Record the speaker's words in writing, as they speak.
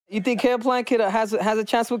You think Caleb Plant has a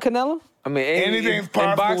chance with Canelo? I mean, anything's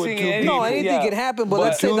possible boxing, with two people. No, anything can happen, but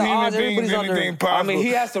let's say the odds, everybody's under. I mean, he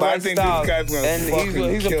has the right style,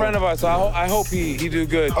 and he's a friend of ours, so I hope he do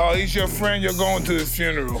good. Oh, he's your friend? You're going to his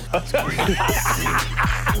funeral.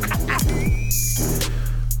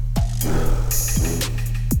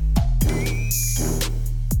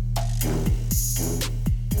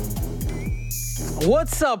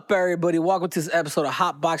 What's up, everybody? Welcome to this episode of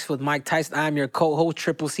Hot Box with Mike Tyson. I'm your co-host,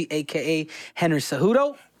 Triple C, a.k.a. Henry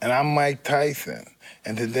Cejudo. And I'm Mike Tyson.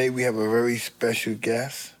 And today we have a very special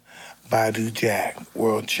guest, Badou Jack,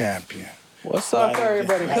 world champion. What's up,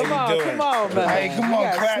 everybody? Come on, man. Hey, come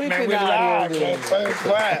on, clap, man. We live, man.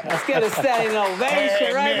 Clap. Let's get a standing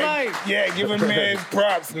ovation, right, man. Mike? Yeah, give him his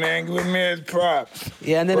props, man. Give him his props.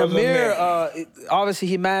 Yeah, and then Amir, obviously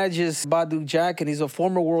he manages Badou Jack, and he's a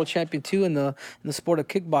former world champion, too, in the sport of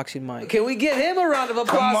kickboxing, Mike. Can we give him a round of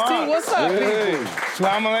applause, too? What's up, people?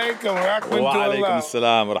 Assalamu alaikum. Wa alaikum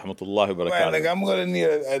assalam wa rahmatullahi wa barakatuh. Like, I'm going to need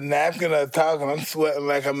a napkin or a towel. I'm sweating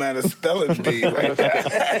like I'm at a spelling bee right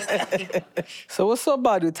now. So what's up,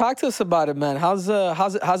 Badou? Talk to us about it, man. How's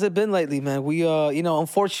it been lately, man? We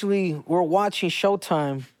unfortunately we're watching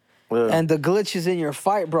Showtime, and the glitch is in your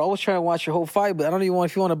fight, bro. I was trying to watch your whole fight, but I don't even know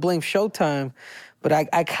if you want to blame Showtime, but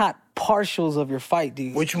I caught partials of your fight,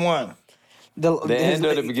 dude. Which one? The end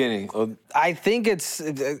or the beginning? I think it's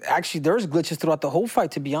actually there's glitches throughout the whole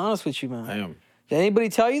fight. To be honest with you, man. I am. Did anybody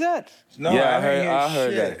tell you that? No, yeah, I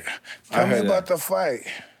heard that. Tell me about the fight.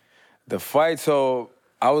 The fight, so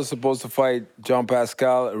I was supposed to fight John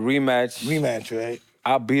Pascal, a rematch. Rematch, right?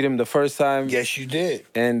 I beat him the first time. Yes, you did.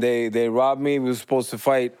 And they robbed me. We were supposed to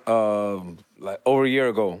fight like over a year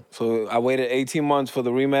ago. So I waited 18 months for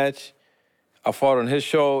the rematch. I fought on his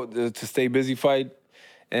show to stay busy fight.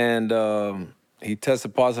 And he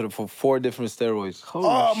tested positive for 4 different steroids.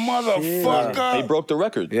 Motherfucker. He broke the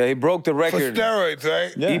record. Yeah, he broke the record. For steroids,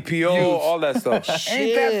 right? Yeah. EPO, all that stuff.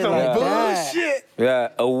 Ain't that some bullshit? Yeah,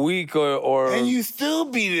 a week or... And you still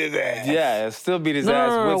beat his ass. Yeah, I still beat his ass.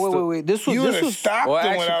 No, wait. This was stopped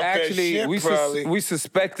him without actually, that shit, probably. We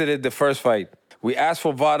suspected it the first fight. We asked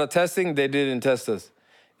for VADA testing. They didn't test us.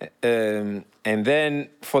 And then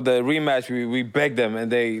for the rematch, we begged them,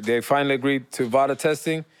 and they finally agreed to VADA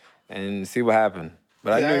testing and see what happened.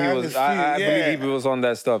 But I knew he was. I believe he was on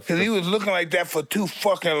that stuff. Because he was looking like that for too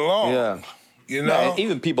fucking long. Yeah. You know? And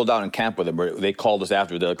even people down in camp with him, they called us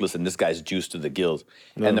after. They're like, listen, this guy's juiced to the gills.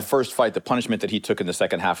 Yeah. And the first fight, the punishment that he took in the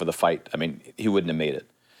second half of the fight, I mean, he wouldn't have made it.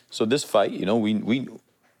 So this fight, we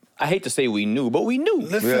I hate to say we knew, but we knew.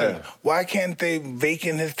 Listen, why can't they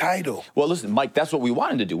vacate his title? Well, listen, Mike, that's what we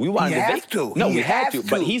wanted to do. We wanted to vacate. No, we had to.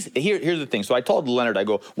 But here's the thing. So I told Leonard, I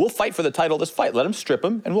go, we'll fight for the title this fight. Let him strip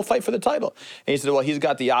him, and we'll fight for the title. And he said, well, he's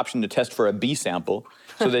got the option to test for a B sample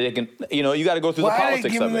so that they can, you got to go through the politics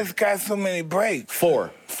of it. Why are they giving this guy so many breaks?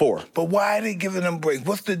 Four. But why are they giving him breaks?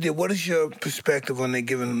 What's the deal? What is your perspective when they're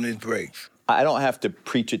giving him these breaks? I don't have to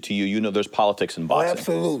preach it to you. You know there's politics in boxing.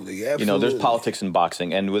 Absolutely. There's politics in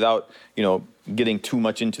boxing. And without, getting too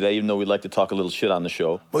much into that, even though we'd like to talk a little shit on the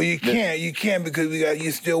show. Well, you can't because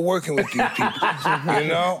you're still working with these people, you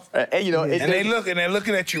know? And they're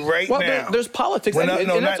looking at you right now. Well, there's politics.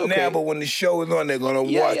 Not now, but when the show is on, they're going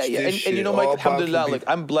to watch this shit. And Mike, alhamdulillah,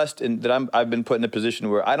 I'm blessed in that I've been put in a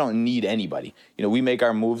position where I don't need anybody. We make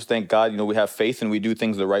our moves, thank God. We have faith and we do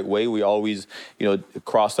things the right way. We always,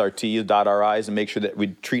 cross our T's, dot our I's, and make sure that we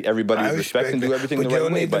treat everybody with respect and do everything the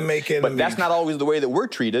right way. But that's not always the way that we're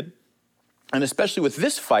treated. And especially with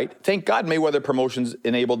this fight, thank God Mayweather Promotions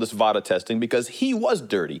enabled this VADA testing because he was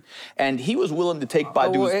dirty. And he was willing to take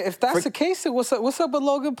Badou's... if that's the case, then what's up with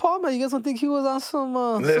Logan Paul, man? You guys don't think he was on some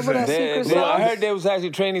of that secret sauce? I heard they was actually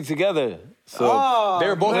training together. So they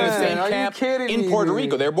were both in the same camp in Puerto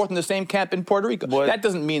Rico. They were both in the same camp in Puerto Rico. But that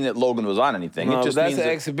doesn't mean that Logan was on anything. No, it just that's means an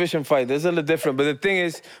exhibition fight. That's a little different. But the thing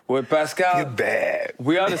is, with Pascal, you're bad.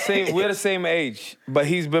 We are the same. We're the same age. But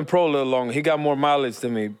he's been pro a little longer. He got more mileage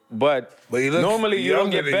than me. But normally you don't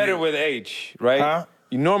get better with age, right? Huh?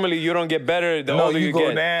 Normally you don't get better the older you go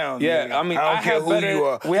get. down. Yeah, I mean, I don't care have who better. you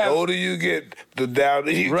are. The older you get, the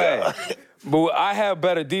downer you go. But I have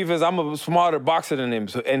better defense. I'm a smarter boxer than him.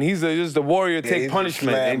 And he's just the warrior, take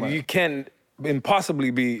punishment. And you can't impossibly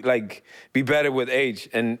be better with age.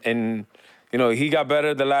 And he got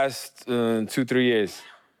better the last 2-3 years.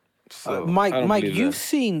 So, Mike, you've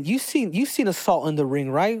seen assault in the ring,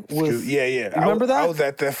 right? Yeah. You remember that? I was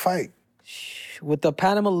at that fight. With the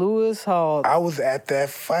Panama Lewis, I was at that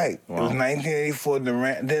fight. Wow. It was 1984.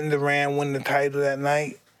 Didn't Duran win the title that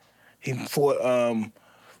night? He fought,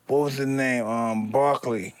 what was his name?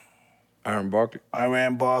 Barkley. Iran Barkley.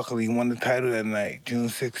 Iran Barkley won the title that night, June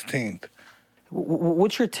 16th. It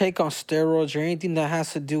What's your take on steroids or anything that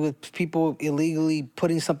has to do with people illegally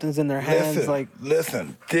putting something in their hands?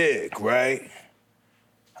 Listen, dig, right?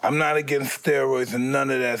 I'm not against steroids and none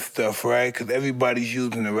of that stuff, right? Because everybody's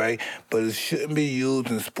using it, right? But it shouldn't be used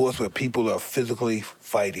in sports where people are physically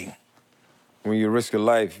fighting. When you risk your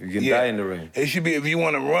life, you can die in the ring. It should be if you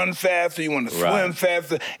want to run faster, you want to swim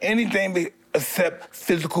faster, anything except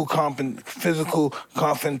physical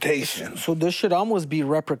confrontation. So there should almost be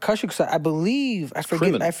repercussions. I believe I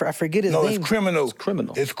forget his name. No, it's criminal. It's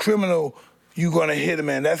criminal. It's criminal. You're gonna hit a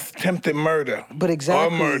man. That's attempted murder. But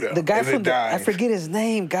exactly, or murder. The guy from I forget his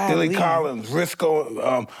name. Billy Collins, Louis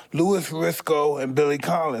Risco, and Billy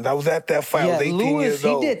Collins. I was at that fight. I was 18 years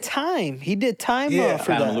old. He did time. He did time for Adam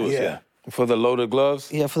that. Lewis, For the loaded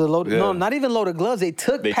gloves? Yeah, for the loaded. No, not even loaded gloves. They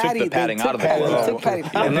took the padding out of the gloves. They took padding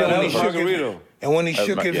out of the gloves. And when he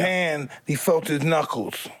shook his hand, he felt his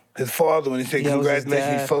knuckles. His father, when he said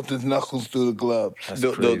congratulations, he felt his knuckles through the gloves.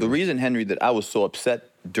 The reason, Henry, that I was so upset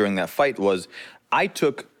during that fight was I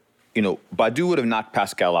took, Badou would have knocked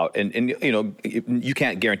Pascal out. And you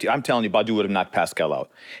can't guarantee. I'm telling you, Badou would have knocked Pascal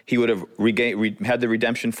out. He would have had the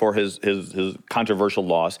redemption for his controversial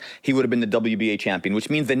loss. He would have been the WBA champion, which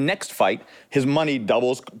means the next fight, his money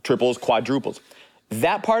doubles, triples, quadruples.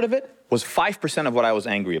 That part of it was 5% of what I was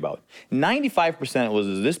angry about. 95%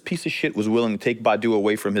 was this piece of shit was willing to take Badou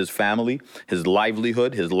away from his family, his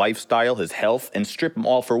livelihood, his lifestyle, his health, and strip him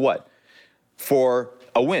all for what? For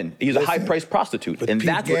a win. He's a high-priced prostitute, and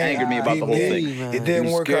that's what angered me about the whole thing. It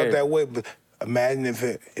didn't work out that way, but imagine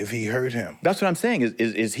if he hurt him. That's what I'm saying,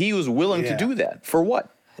 is he was willing to do that. For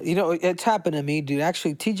what? It's happened to me, dude.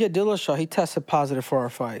 Actually, TJ Dillashaw, he tested positive for our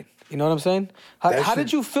fight. You know what I'm saying? How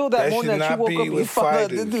did you feel that morning that you woke up and you found out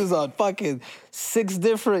this dude's on fucking 6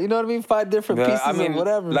 different, 5 different pieces of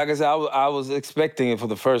whatever? Like I said, I was expecting it for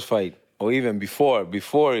the first fight, or even before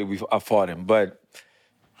I fought him, but...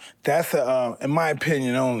 That's in my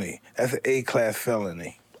opinion only, that's an A-class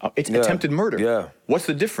felony. It's attempted murder. Yeah. What's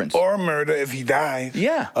the difference? Or murder if he dies.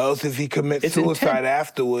 Yeah. Or else if he commits suicide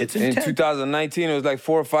afterwards. In 2019, it was like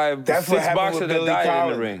 4 or 5, That's 6 boxers that died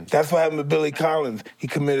Collins. in the ring. That's what happened with Billy Collins. He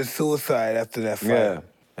committed suicide after that fight. Yeah,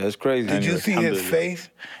 that's crazy. Did you see his face?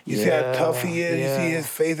 You see how tough he is? Yeah. You see his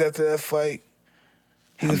face after that fight?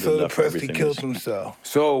 He was so depressed he killed himself.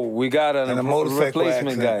 So we got a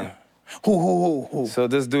replacement guy. Who? So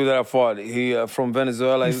this dude that I fought, he from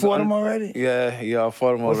Venezuela. You fought him already? Yeah, I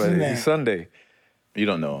fought him already. His name? He's Sunday. You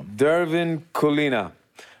don't know him. Dervin Colina.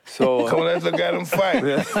 So come on, let's look at him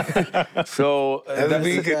fight. So that's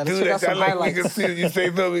we can do that. I like we can see you say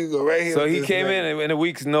something, we go right here. So he came in a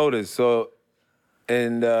week's notice. So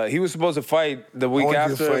he was supposed to fight the week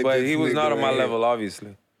after, but he was not on my level,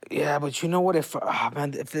 obviously. Yeah, but you know what? If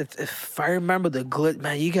I remember the glitch,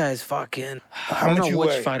 man, you guys fucking. I don't know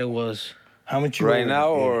which fight it was. How much you right now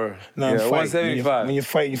or no, 175? When you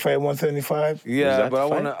fight 175. Yeah, but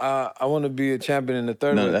I want to be a champion in the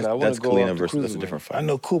third. No, that's Colina versus that's a different fight. I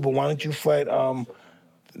know, cool, but why don't you fight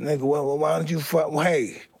nigga? Why don't you fight?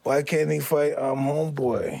 Hey, why can't he fight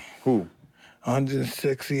homeboy? Who?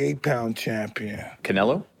 168-pound champion.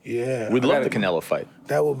 Canelo? Yeah. We'd love the Canelo fight.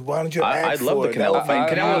 Why don't you ask I'd love the Canelo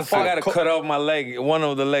fight. I got to cut off my leg, one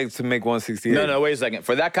of the legs to make 168. No, wait a second.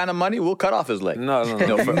 For that kind of money, we'll cut off his leg. No.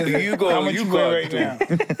 You go. How much you go right now?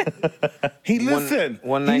 He listened.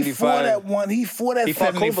 195. He fought at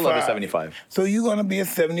 75. Kovalev at 75. So you're gonna be a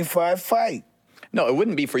 75 fight. No, it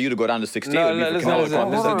wouldn't be for you to go down to 16. No,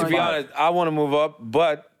 listen, to be honest, I want to move up,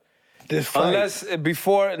 but unless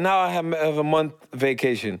before now I have a month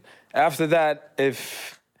vacation. After that,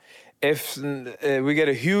 if we get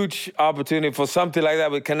a huge opportunity for something like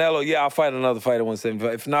that with Canelo, I'll fight another fight at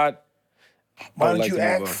 175. If not, why don't you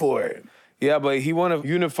ask for it? Yeah, but he want to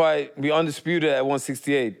unify, be undisputed at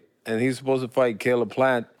 168. And he's supposed to fight Caleb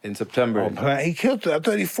Plant in September. Plant, he killed him. I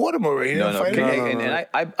thought he fought him already. And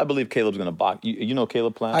I believe Caleb's going to box. You know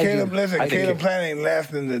Caleb Plant? Caleb Plant ain't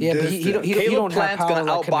lasting the distance. Caleb Plant's going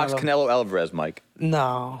to outbox Canelo Alvarez, Mike.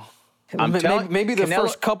 No. I'm telling maybe the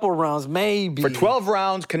first couple rounds, maybe. For 12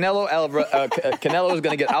 rounds, Canelo is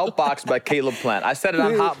going to get outboxed by Caleb Plant. I said it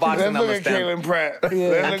on Hot Boxing. Let's look at Caleb Plant. Let's look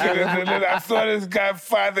at this. I saw this guy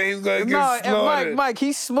fight that he's going to get slaughtered. Mike,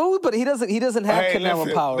 he's smooth, but he doesn't have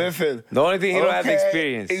Canelo power. Listen. The only thing he don't have the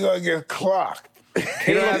experience. He's going to get clocked.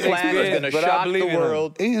 Caleb Plant is going to shock the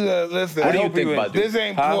world. Listen, what do you think about this?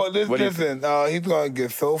 Ain't poor. Listen, he's going to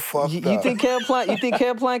get so fucked up. You think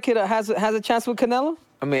Caleb Plant has a chance with Canelo?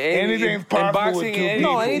 I mean, anything's possible.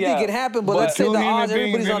 Anything can happen, but let's say the odds,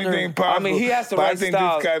 everybody's under. I mean, he has the right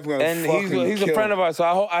style, and he's a friend of ours,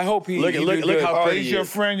 so I hope he. Look how pretty he's your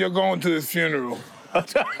friend. You're going to his funeral.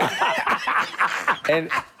 and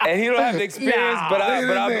he don't have the experience, but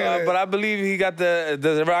I believe he got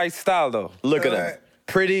the right style though. Look at him.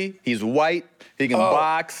 Pretty. He's white. He can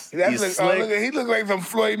box. He's slick. He look like some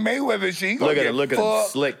Floyd Mayweather shit. Look at him.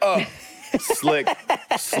 Slick.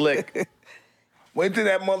 Slick. Wait till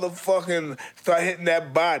that motherfucking start hitting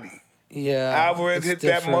that body. Yeah. Alvarez hit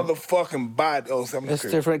that motherfucking body. Oh, something It's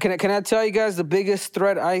different. Can I tell you guys the biggest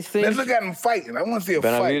threat I think? Let's look at him fighting. I want to see a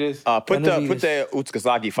Benavidez? fight. Put the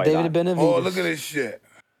Utsukazaki fight David on. Benavidez. Oh, look at this shit.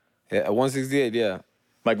 Yeah, at 168, yeah.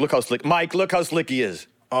 Mike, look how slick he is.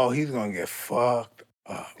 Oh, he's gonna get fucked.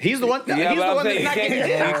 He's the one. Yeah, he's but the I'm one saying that's not getting you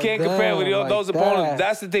hit. can't compare with those like opponents. that.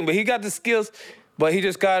 That's the thing. But he got the skills, but he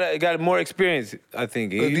just got more experience, I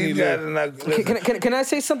think. These guys are not. Can I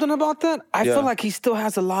say something about that? I feel like he still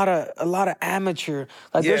has a lot of amateur.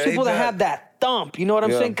 Like there's people that have that thump. You know what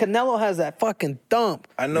I'm saying? Canelo has that fucking thump.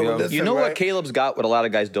 I know. Yeah. Listen, You know right? what Caleb's got, what a lot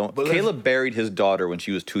of guys don't? But Caleb buried his daughter when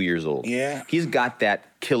she was 2 years old. Yeah. He's got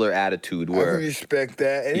that killer attitude I where can respect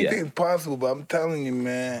that. Anything's possible, but I'm telling you,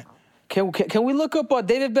 man. Can we look up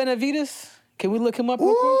David Benavidez? Can we look him up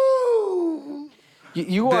real quick? Woo!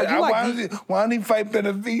 Why Why don't he fight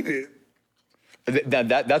Benavidez?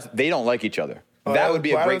 that's they don't like each other. That would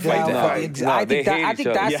be a great fight to have. I think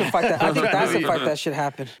that's the fight that that's the fight that should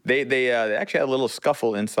happen. They actually had a little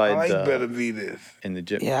scuffle inside I like Benavidez. in the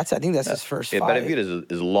gym. Yeah, I think that's his first Yeah, fight.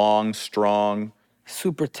 Benavidez is long, strong.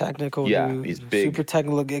 Super technical, Yeah, dude. he's big. Super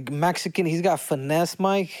technical. Mexican, he's got finesse,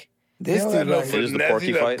 Mike. This He dude, don't have like, no It is the finesse. Porky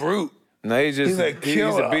He's a fight. brute. No, he's He's a a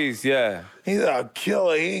killer. beast, yeah. He's a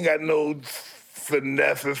killer. He ain't got no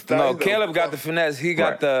finesse and stuff. No, He's a Caleb got the finesse. He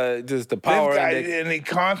got the power. This guy, and and he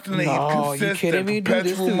constantly, No, he's you consistent, kidding me, dude?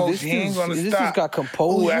 perpetual This motion. He ain't gonna dude's stop. got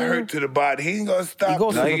composure. Ooh, that hurt to the body. He ain't gonna stop. he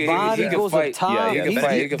goes No, to he the can- body, he can goes fight. up top. Yeah, he can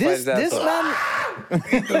fight. He can fight his ass This off. man,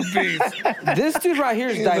 He's a beast. this dude right here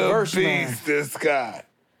is He's diverse, a beast, man. this guy.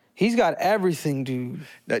 He's got everything, dude.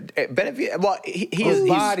 Benavidez, well, he's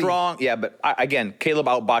body. strong. Yeah, but again, Caleb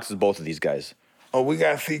outboxes both of these guys. Oh, we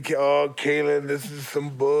gotta see. Oh, Kayla, this is some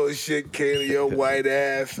bullshit. Kayla, your white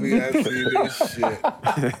ass. We gotta see this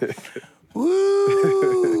shit.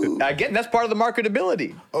 Woo! Again, that's part of the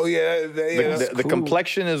marketability. Oh yeah, The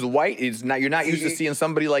complexion is white. It's not. You're not used to seeing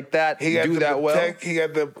somebody like that do that well. He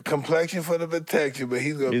got the complexion for the protection, but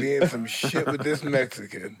he's gonna be in some shit with this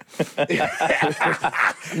Mexican.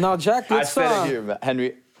 Now, Jack, I let's said it here,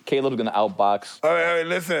 Henry. Caleb's gonna outbox. All right,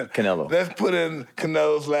 listen. Canelo. Let's put in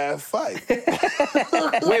Canelo's last fight.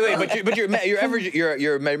 Wait, but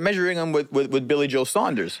you're measuring him with Billy Joe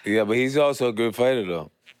Saunders. Yeah, but he's also a good fighter, though.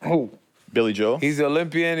 Who? Billy Joe. He's an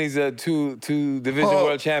Olympian. He's a two division Oh.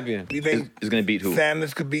 world champion. You think Is gonna beat who?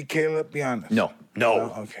 Sanders could beat Caleb? Be honest. No.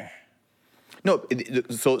 Oh, okay. No,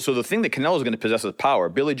 so the thing that Canelo's going to possess is power.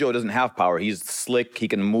 Billy Joe doesn't have power. He's slick. He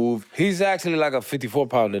can move. He's actually like a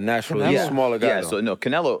 54-pounder naturally. He's Yeah. a smaller guy. Yeah. though. So no,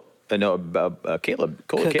 Caleb Caleb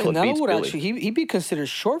Canelo beats would Billy. actually he'd be considered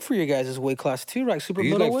short for your guys' weight class too, right? Super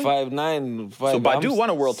he's like middleweight. 5'9". So Badou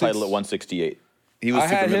won a world title at 168. He was I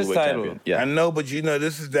super had his middleweight title. champion. Yeah. I know, but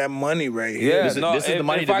this is that money right here. Yeah, This is the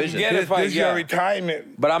money if I division. can get This, it, fight, this yeah. your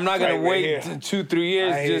retirement. But I'm not gonna fight wait right here. 2-3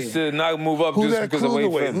 years I hear just you. to not move up Who's just that because of weight.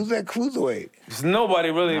 cruiserweight? Who's that cruiserweight? It's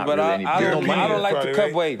nobody really, Not but really I anybody. don't like the Probably, cup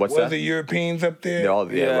right? weight. What's Was that? the Europeans up there? They're all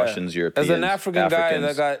Russians, Europeans. As an African guy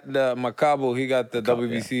Africans. that got the Macabo, he got the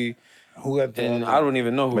WBC, Who got the and I don't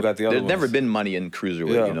even know who got the other There's ones. never been money in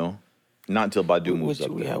cruiserweight, Yeah. you know, not until Badou moves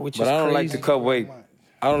up there. which But is I don't crazy. like the cup weight.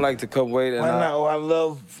 I don't like the cup weight. And Why not? Oh, I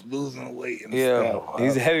love losing weight and yeah, stuff.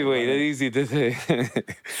 he's a heavyweight. It's easy to say.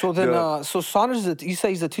 So then, Yeah. so Saunders, you say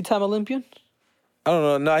he's a two-time Olympian? I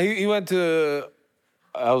don't know. No, he went to,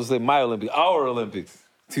 I would say my Olympics, our Olympics,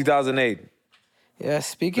 2008. Yeah.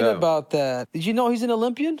 Speaking Yeah. about that, did you know he's an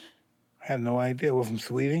Olympian? I had no idea. We're from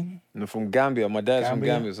Sweden. And from Gambia. My dad's from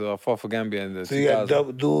Gambia? Gambia, so I fought for Gambia in the So you got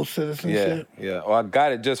 2000. dual Yeah, citizenship? yeah. Well, I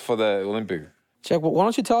got it just for the Olympic. Jack, why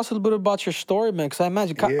don't you tell us a little bit about your story, man? Because I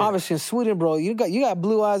imagine, Yeah. obviously in Sweden, bro, you got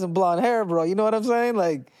blue eyes and blonde hair, bro. You know what I'm saying?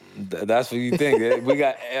 Like, That's what you think. We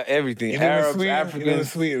got everything. You live in Arabs, Sweden? You live in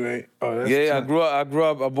Africans. Sweden, right? Oh, that's Yeah, I tough. grew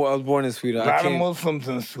up. I was born in Sweden. A lot of Muslims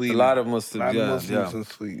in Sweden. A lot of Muslims, A lot yeah, of Muslims yeah. in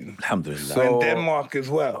Sweden. Alhamdulillah. So- And Denmark as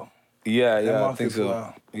well. Yeah, I Denmark think as so.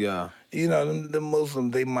 well. Yeah, You know, the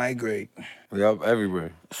Muslims, they migrate. yep,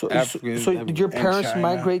 everywhere. so Africans, did your And parents China.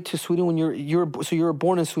 migrate to Sweden when you were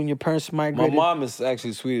born in Sweden? Your parents My migrated. mom is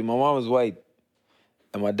actually Sweden. My mom is white,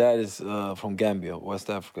 and my dad is from Gambia, West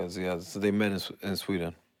Africa. So yeah, so they met in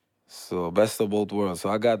Sweden. So best of both worlds. So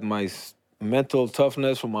I got my mental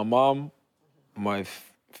toughness from my mom, my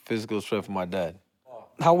physical strength from my dad.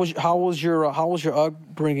 How was your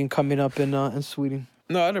upbringing coming up in Sweden?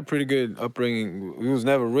 No, I had a pretty good upbringing. We was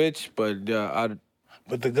never rich, but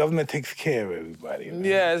But the government takes care of everybody. Man.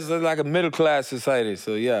 Yeah, it's like a middle class society.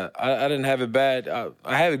 So yeah, I didn't have it bad.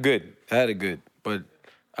 I had it good. I had it good, but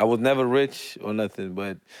I was never rich or nothing.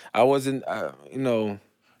 But I wasn't, the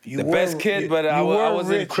best kid. But I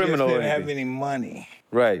wasn't rich, criminal. You or didn't anything. have any money.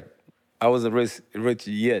 Right. I wasn't rich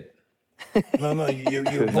yet. No,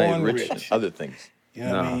 you're born rich. Other things. You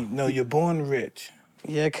know what I mean? No, you're born rich.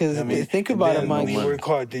 Yeah, because think And about it, then Mike. when you work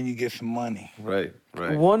hard, then you get some money. Right.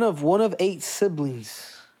 One of 8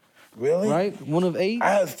 siblings. Really? Right? One of 8?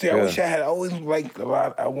 I wish I had. I always liked a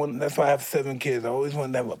lot. That's why I have 7 kids. I always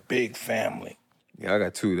wanted to have a big family. Yeah, I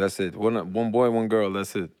got 2. That's it. One boy, 1 girl.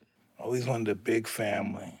 That's it. I always wanted a big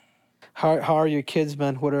family. How are your kids,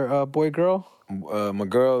 man? What are boy, girl? My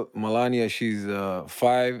girl, Melania, she's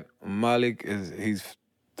 5. Malik, he's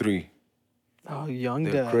 3. Oh, young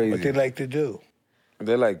They're dad. crazy. What they like to do?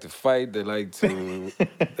 They like to fight. They like to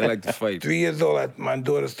fight. 3 years old, my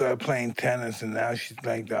daughter started playing tennis, and now she's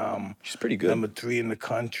like She's pretty good. number 3 in the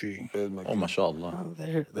country. Oh, mashallah.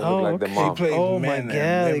 They look like their She mom. plays Oh men my and God,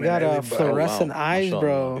 they women, got everybody. fluorescent Oh, wow. eyes,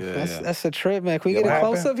 bro. Yeah, That's a trip, man. Can we Yeah, get a what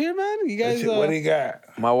close happened? up here, man? You guys, What do you got?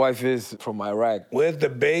 My wife is from Iraq. Where's the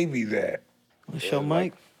babies at? show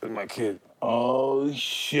Mike. That's my kid. Oh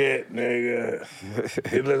shit, nigga!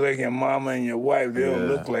 They look like your mama and your wife. They don't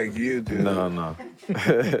look like you, dude. No.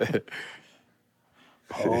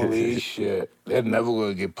 Holy shit! They're never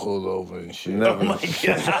gonna get pulled over and shit. Never. Oh my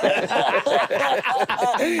god!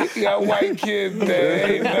 You got white kids, man.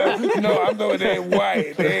 They ain't never, no, I know they ain't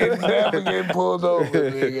white. They ain't never get pulled over,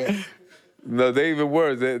 nigga. No, they even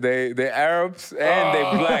worse. They Arabs and they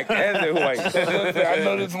black and they white. I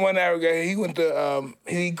know this one Arab guy. He went to I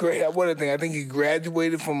think he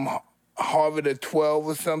graduated from Harvard at 12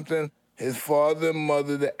 or something. His father and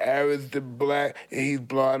mother, the Arabs, the black, and he's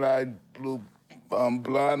blonde-eyed,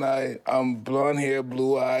 blonde hair,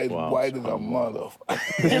 blue eyes, white as a mother.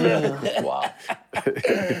 Wow.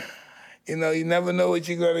 You know, you never know what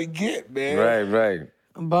you're gonna get, man. Right.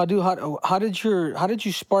 Badou, how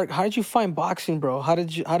did you find boxing, bro? How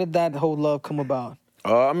did that whole love come about? I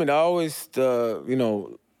always,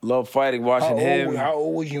 love fighting, watching him. How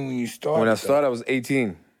old were you when you started? When I started, I was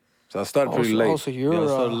 18. So I started pretty late. Oh, so you're I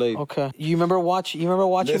started late. okay. You remember watching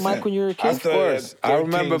Listen, Mike when you were a I kid? started at 13, I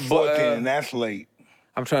remember, 14, and that's late.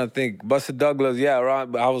 I'm trying to think. Buster Douglas, yeah,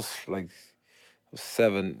 around. I was like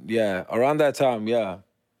 7, yeah, around that time, yeah,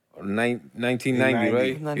 1990,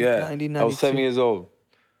 right? 90, yeah, 90, I was 7 years old.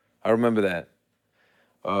 I remember that.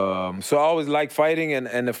 So I always liked fighting,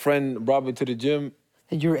 and a friend brought me to the gym.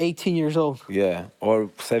 And you were 18 years old. Yeah,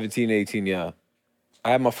 or 17, 18, yeah.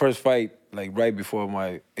 I had my first fight like right before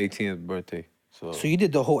my 18th birthday. So you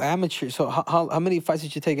did the whole amateur. So how many fights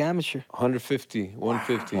did you take amateur? 150,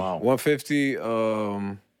 150. Wow. 150,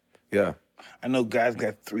 yeah. I know guys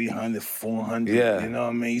got 300, 400. Yeah. You know what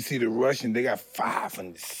I mean? You see the Russian, they got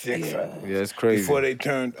 500, 600. Yeah, it's crazy. Before they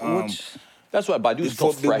turned, That's why Badou's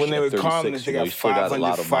still fresh when they at were 36. colonists, they You know, got he's still got a 500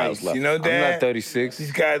 lot of miles fights. left. You know I'm that? not 36.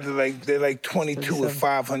 These guys are they're like 22 with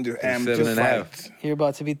 500 amateur 37 and a half. fights. You're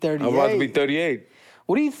about to be 38. I'm about to be 38.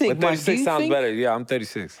 What do you think, But Mike? 36 sounds better. Yeah, I'm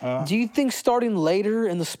 36. Do you think starting later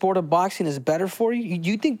in the sport of boxing is better for you? Do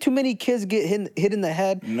you think too many kids get hit in the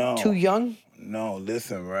head No. too young? No,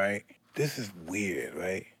 listen, right? This is weird,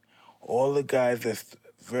 right? All the guys, that's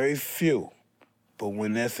very few, but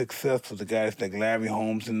when they're successful, the guys like Larry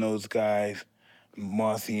Holmes and those guys,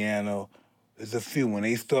 Marciano, there's a few. When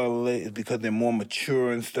they start late, it's because they're more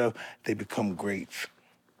mature and stuff, they become greats.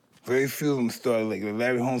 Very few of them started late.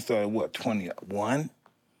 Larry Holmes started, what, 21?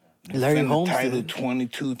 Larry Defended Holmes the title did.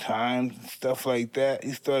 22 times and stuff like that.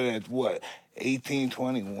 He started at, what, 18,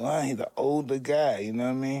 21? He's an older guy, you know what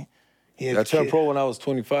I mean? He has I turned kids. pro when I was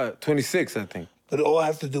 26, I think. But it all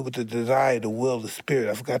has to do with the desire, the will, the spirit.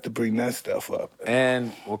 I forgot to bring that stuff up.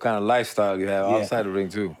 And what kind of lifestyle you have outside the ring,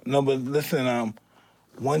 too. No, but listen,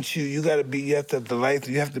 once you have to have the life,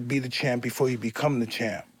 you have to be the champ before you become the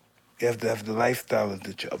champ. You have to have the lifestyle of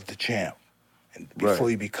the champ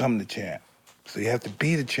before you become the champ. So you have to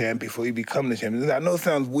be the champ before you become the champ. I know it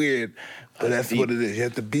sounds weird, but that's what it is. You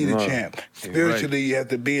have to be the champ. Spiritually, you have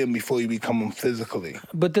to be him before you become him physically.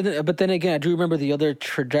 But then again, I do remember the other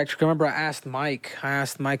trajectory. Remember, I asked Mike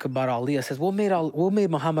about Ali. I said, "What made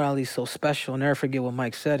Muhammad Ali so special?" I'll never forget what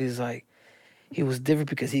Mike said. He's like, he was different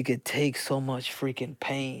because he could take so much freaking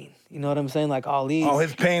pain. You know what I'm saying? Like Ali. Oh,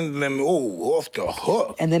 his pain let me off the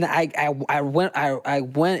hook. And then I went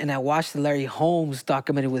and I watched the Larry Holmes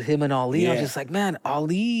documentary with him and Ali. I was just like, man,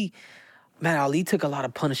 Ali took a lot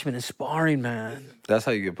of punishment in sparring, man. That's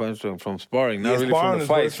how you get punched from sparring, not really from the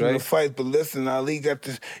fights, right? From the fight, but listen, Ali got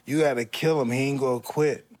this. You got to kill him. He ain't gonna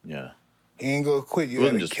quit. Yeah. He ain't gonna quit. You It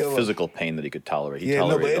wasn't gotta just kill him. physical pain that he could tolerate. He Yeah, no,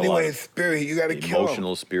 but tolerated a lot anyway, of his spirit, you gotta kill him.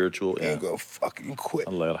 emotional, spiritual. He Yeah. ain't gonna fucking quit.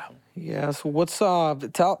 Allah yarham. Yeah. So what's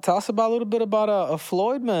tell us about a little bit about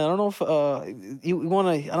Floyd, man. I don't know if you want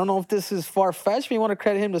to. I don't know if this is far fetched. But you want to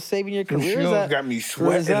credit him to saving your career? Mushrooms got me or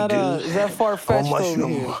sweating, dude. Is that far fetched I'm a over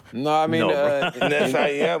mushroom. here? No, I mean, No, Yes, I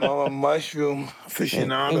am. I'm a mushroom And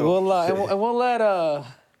aficionado. we'll let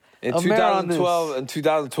in Amer on this.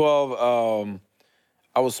 2012,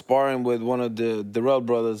 I was sparring with one of the Durrell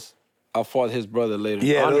brothers. I fought his brother later.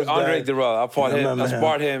 Yeah, those Andre guys- Durrell. I fought I him. I remember him.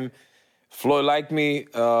 sparred him. Floyd liked me.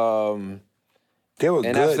 They were And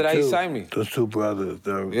good, after that, he too. signed me. Those two brothers.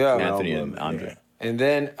 Yeah. Anthony and Andre. And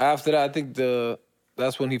then after that, I think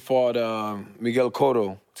that's when he fought Miguel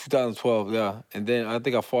Cotto, 2012. Yeah. And then I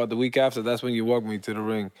think I fought the week after. That's when you walked me to the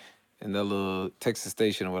ring in that little Texas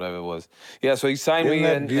station or whatever it was. Yeah. So he signed Isn't me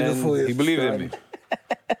that and beautiful, he his believed in me. son?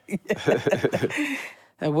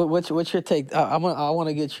 And what's your take? I want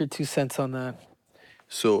to get your 2 cents on that.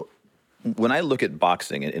 So when I look at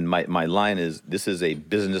boxing, and my line is, this is a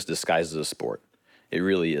business disguised as a sport. It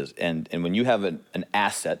really is. And when you have an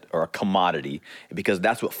asset or a commodity, because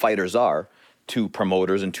that's what fighters are to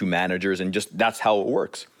promoters and to managers, and just that's how it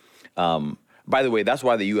works. By the way, that's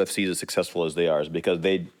why the UFC is as successful as they are, is because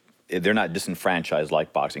they're not disenfranchised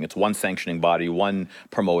like boxing. It's one sanctioning body, one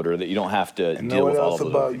promoter that you don't have to And deal know with what all else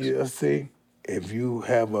of those about things. UFC? If you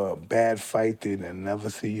have a bad fight, they'll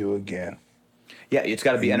never see you again. Yeah, it's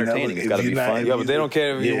got to be You never- entertaining. It's if got to you're be not- fun. Yeah, but they don't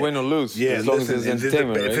care if you win or lose, as long as it's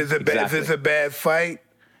entertainment, right? If it's a bad fight,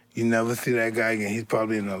 you never see that guy again. He's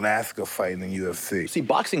probably in Alaska fighting in UFC. See,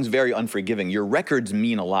 boxing's very unforgiving. Your records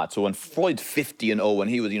mean a lot. So when Floyd's 50-0, when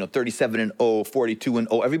he was 37-0,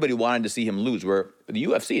 42-0, everybody wanted to see him lose. Where the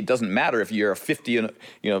UFC, it doesn't matter if you're a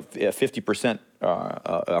 50%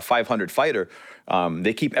 500 fighter.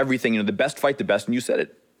 They keep everything. The best fight the best, and you said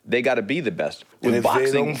it. They got to be the best. And With if boxing,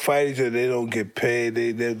 they don't fight each other, they don't get paid.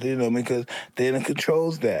 They because they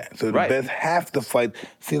controls that. So the Right. best have to fight.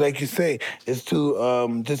 See, like you say, it's too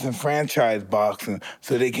disenfranchised boxing,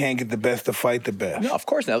 so they can't get the best to fight the best. no, of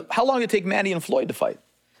course not. How long did it take Manny and Floyd to fight?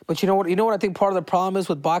 But you know what? You know what I think part of the problem is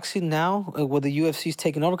with boxing now, with the UFC's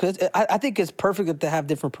taking over. Because I think it's perfect to have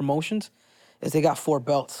different promotions. Is they got 4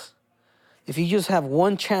 belts. If you just have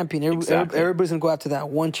one champion, Exactly. everybody's gonna go after that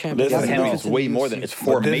one champion. Listen, That's the no. difference It's in way the more UFC. than it's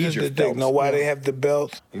 4 But this is major the thing. belts. Know why they have the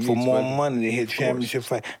belts? For needs more money. money. They hit championship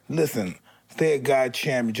fight. Listen, stay a guy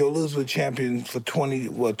champion. Joe Louis was champion for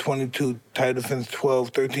 22 titles since 12,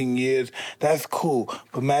 13 years. That's cool.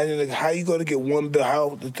 But imagine how you going to get one belt?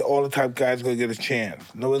 How all the top guys going to get a chance?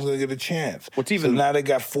 No one's going to get a chance. What's even- So now they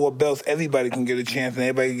got 4 belts. Everybody can get a chance and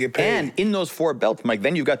everybody can get paid. And in those 4 belts, Mike,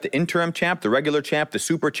 then you got the interim champ, the regular champ, the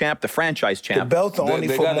super champ, the franchise the champ. belts are They- only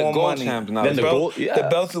they for got the more gold money. champ now. Then the belt- gold- yeah. the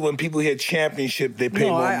belts are when people hit championship, they pay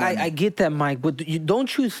No, more money. I get that, Mike. But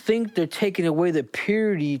don't you think they're taking away the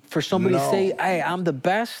purity for somebody to No. say, "Hey, I'm the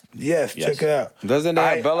best"? Yes, Yes. check it out. Doesn't they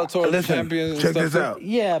have Bellator listen, champions and check stuff this too? out.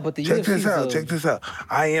 Yeah, but the Check UFC's this out. Check this out.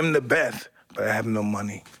 I am the best, but I have no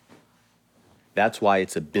money. That's why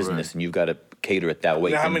it's a business, and you've got to cater it that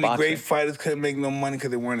way. You know how In many boxing. great fighters couldn't make no money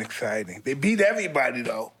because they weren't exciting? They beat everybody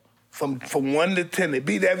though. From 1 to 10, they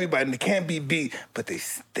beat everybody. And they can't be beat, but they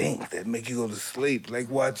stink. They make you go to sleep, like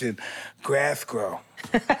watching grass grow.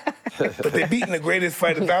 But they beating the greatest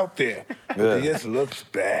fighters out there. But it just looks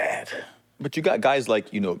bad. But you got guys like,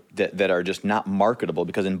 that are just not marketable,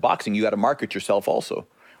 because in boxing, you got to market yourself also.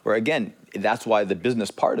 Where again, that's why the business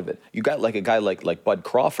part of it. You got like a guy like Bud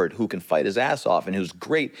Crawford who can fight his ass off and who's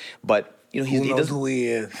great, but Who he knows doesn't. who he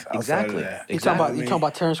is outside Exactly. of that? You Exactly. talking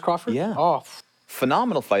about Terrence Crawford? Yeah. Oh,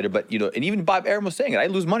 Phenomenal fighter, but and even Bob Arum was saying it. I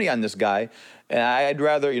lose money on this guy, and I'd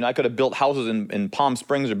rather I could have built houses in Palm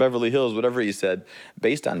Springs or Beverly Hills, whatever he said,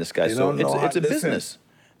 based on this guy. They So don't know it's a listen, business.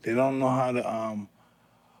 They don't know how to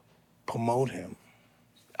promote him.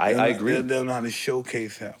 I agree. They don't know how to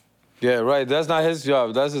showcase him. Yeah, right. That's not his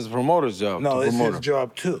job. That's his promoter's job. No, to it's promote his him.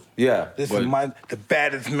 job too. Yeah, This but- is the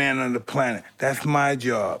baddest man on the planet. That's my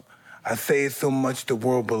job. I say it so much the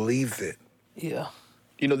world believes it. yeah.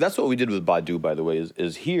 That's what we did with Badou, by the way,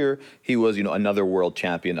 is here he was, another world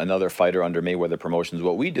champion, another fighter under Mayweather Promotions.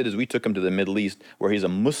 What we did is we took him to the Middle East, where he's a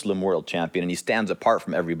Muslim world champion, and he stands apart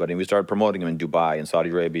from everybody. And we started promoting him in Dubai and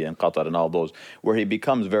Saudi Arabia and Qatar and all those, where he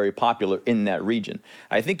becomes very popular in that region.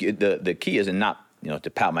 I think the key is, and not to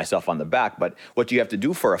pat myself on the back, but what you have to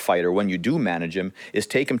do for a fighter when you do manage him is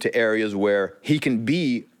take him to areas where he can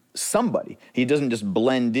be somebody. He doesn't just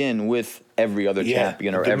blend in with every other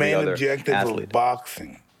champion or every other The main objective athlete. of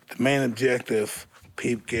boxing, the main objective,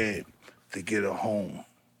 peep game, to get a home.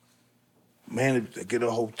 To get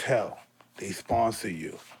a hotel. They sponsor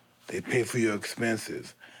you. They pay for your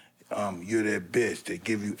expenses. you're their bitch. They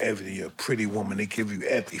give you everything. You're a pretty woman. They give you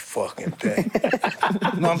every fucking thing.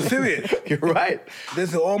 No, I'm serious. You're right.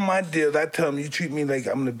 This is all my deals. I tell them, you treat me like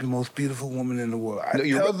I'm the most beautiful woman in the world. I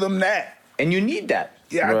tell them that. And you need that.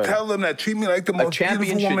 Yeah, I tell them that. Treat me like the most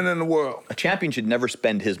beautiful woman in the world. A champion should never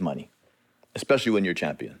spend his money, especially when you're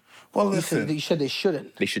champion. Well, listen. You said they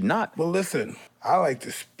shouldn't. They should not. Well, listen. I like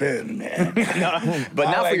to spend, man. But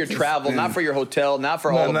not for your travel, not for your hotel, not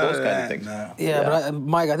for all of those kind of things. No. Yeah, but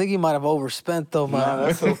Mike, I think you might have overspent though, man. No,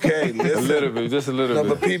 that's okay. Listen. A little bit, just a little No,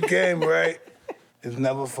 bit. but peep game, right? It's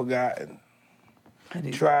never forgotten.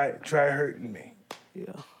 Try hurting me. Yeah.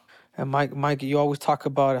 And Mike, you always talk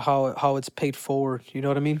about how it's paid forward. You know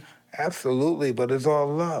what I mean? Absolutely, but it's all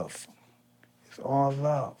love. It's all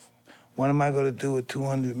love. What am I going to do with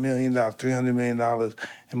 $200 million, $300 million,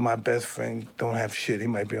 and my best friend don't have shit? He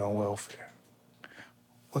might be on welfare.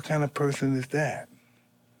 What kind of person is that?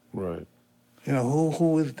 Right. You know,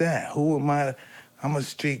 who is that? Who am I? I'm a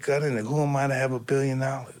street gunner. Who am I to have $1 billion?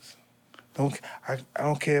 I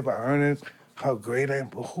don't care if I earn it, how great I am,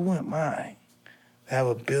 but who am I to have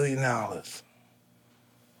 $1 billion?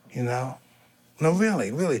 You know? No,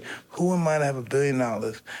 really. Who am I to have $1 billion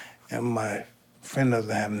and my friend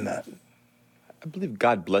doesn't have nothing? I believe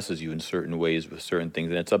God blesses you in certain ways with certain things,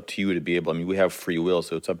 and it's up to you to be able. I mean, we have free will,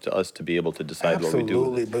 so it's up to us to be able to decide what we do.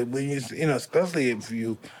 Absolutely, but when you know, especially if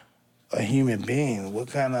you a human being, what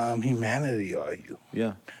kind of humanity are you?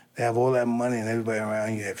 Yeah. They have all that money and everybody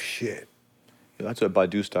around you have shit. Yeah, that's what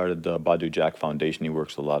Badou started, the Badou Jack Foundation. He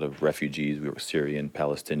works with a lot of refugees. We work with Syrian,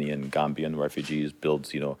 Palestinian, Gambian refugees,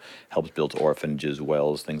 helps build orphanages,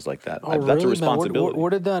 wells, things like that. Oh, that's really, a responsibility. Man? Where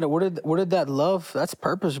did that love? That's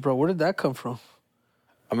purpose, bro. Where did that come from?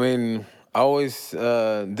 I mean, I always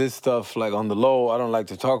did stuff like on the low. I don't like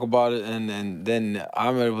to talk about it. And then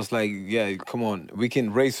Ahmed was like, yeah, come on. We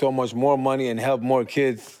can raise so much more money and help more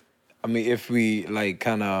kids. I mean, if we like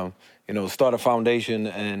kind of, start a foundation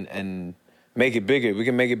and make it bigger. We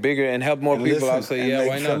can make it bigger and help more people. I'll say, yeah,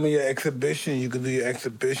 why not? Some of your exhibitions, you can do your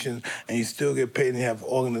exhibitions and you still get paid and you have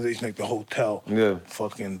organizations like the hotel. Yeah.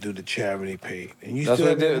 Fucking do the charity paid. And you That's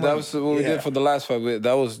still what I did. That was what we did for the last fight.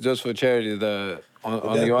 That was just for charity,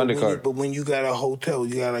 on your undercard. But when you got a hotel,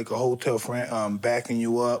 you got like a hotel backing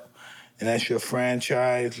you up, and that's your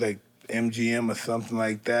franchise, like MGM or something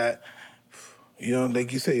like that. You know,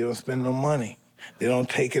 like you say, you don't spend no money. They don't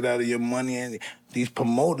take it out of your money. And these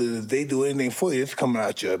promoters, if they do anything for you, it's coming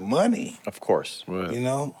out your money. Of course. Right. You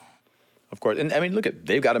know? Of course. And I mean,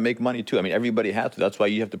 they've got to make money too. I mean, everybody has to. That's why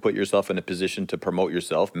you have to put yourself in a position to promote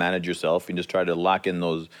yourself, manage yourself, and just try to lock in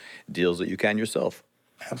those deals that you can yourself.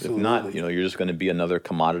 Absolutely. If not, you're just going to be another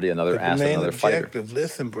commodity, another asset, another fighter.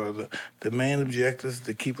 Listen, brother, the main objective is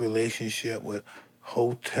to keep a relationship with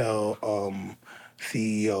hotel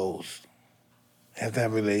CEOs. Have to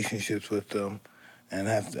have relationships with them, and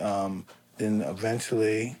have to, then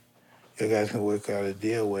eventually, you guys can work out a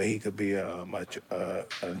deal where he could be an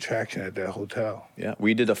attraction at that hotel. Yeah,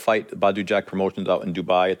 we did a fight, Badou Jack Promotions out in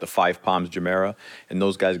Dubai at the Five Palms Jumeirah, and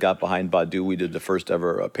those guys got behind Badou. We did the first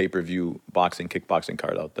ever pay-per-view kickboxing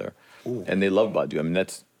card out there. Ooh. And they love Badou. I mean,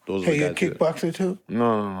 those are the guys. Hey, you a kickboxer too?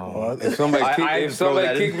 No. If somebody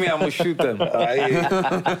kick me, I'm going to shoot them.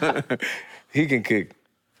 He can kick.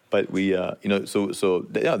 But we, that's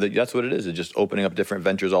what it is. It's just opening up different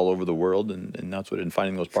ventures all over the world, and that's what, and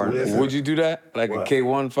finding those partners. Would you do that? Like a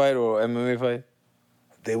K1 fight or MMA fight?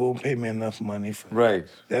 They won't pay me enough money for that. Right.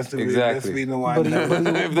 That's the exactly. reason why But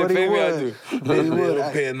if they pay me, I do. they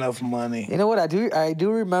don't pay enough money. You know what? I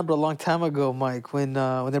do remember a long time ago, Mike, when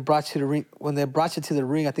they brought you to the ring. When they brought you to the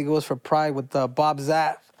ring, I think it was for Pride with Bob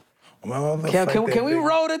Zapp. Can we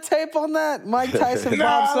roll the tape on that? Mike Tyson,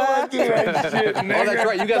 Bob Sapp? Oh, that's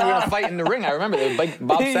right. You guys were going to fight in the ring. I remember. It was like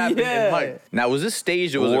Bob Sapp and Mike. Now, was this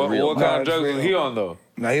staged or was it real? What kind of drugs was he on, though?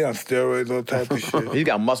 Now he on steroids, all type of shit. He's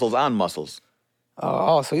got muscles on muscles.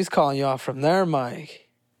 Oh, so he's calling you off from there, Mike.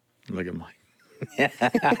 Look at Mike.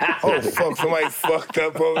 Oh, fuck. Somebody fucked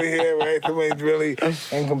up over here, right? Somebody's really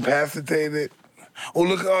incapacitated.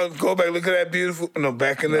 Oh, go back, look at that beautiful,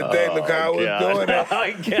 back in the day, look how I was doing it.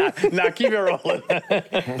 Oh, God. Now, keep it rolling.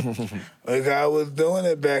 Look how I was doing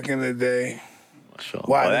it back in the day. Sure.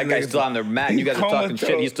 Wow, that guy's still on the mat. You guys are talking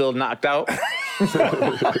shit. He's still knocked out. Who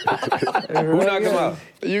knocked him out?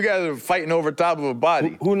 You guys are fighting over top of a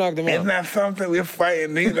body. Who knocked him out? Isn't that something we're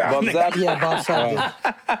fighting these Bob Sapp? Yeah, Bob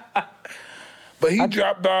Sapp. But he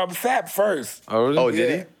dropped Bob Sapp first. Oh, really? Oh,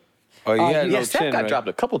 did he? Oh, yeah, Sapp got dropped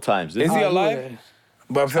a couple times. Is he alive?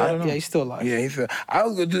 Bob Sapp? Yeah, he's still alive. Yeah, I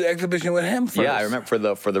was going to do the exhibition with him first. Yeah, I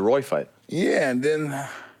remember for the Roy fight. Yeah, and then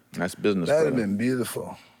That's business. that would have been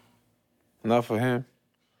beautiful. Not for him.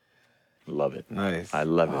 Love it. Nice. I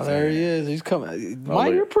love it. Oh, there he is. He's coming. Oh, Mike,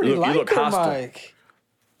 look- you're pretty you look light there, hostile. Mike.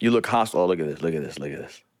 You look hostile. Oh, look at this. Look at this. Look at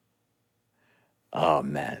this. Oh,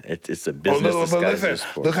 man. It's a Oh, business look, but disguised as a listen,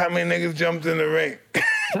 sport. look how many niggas jumped in the ring.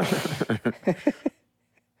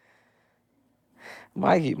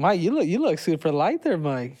 Mike, you look super light there,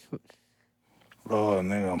 Mike. Oh,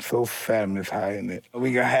 nigga, I'm so fat, I'm just hiding it.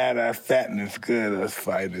 We can hide our fatness good, us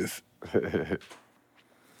fighters.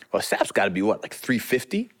 Well, Sap's got to be, what, like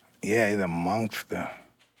 350? Yeah, he's a monster.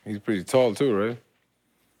 He's pretty tall too, right?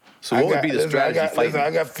 So what would be the strategy fighting?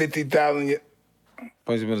 I got 50,000,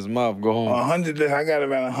 Punch him in his mouth, go home. 100, I got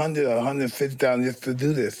around 100 or 150,000 just to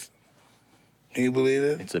do this. Can you believe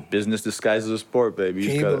it? It's a business disguised as a sport, baby.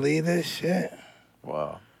 Can you believe this shit?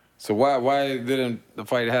 Wow. So why didn't the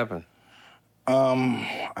fight happen?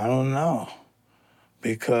 I don't know.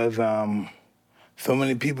 Because so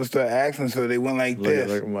many people started asking, so they went like this.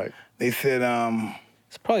 Look at Mike. They said,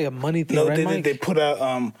 It's probably a money thing, no, right, Mike? they put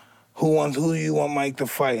out who do you want Mike to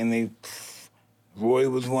fight? And Roy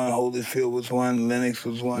was one, Holyfield was one, Lennox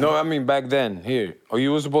was one. No, I mean back then. Here, oh,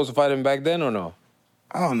 you were supposed to fight him back then or no?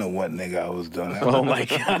 I don't know what nigga I was doing. Oh, my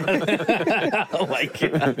God. Oh, my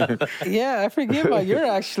God. Yeah, I forget, Mike. You're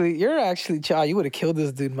actually, child. You would have killed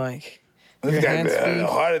this dude, Mike. This Your guy hands had a free.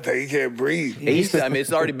 heart attack. He can't breathe. I mean,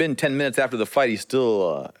 it's already been 10 minutes after the fight. He's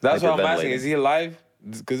still That's what I'm asking. hyperventilating. Is he alive?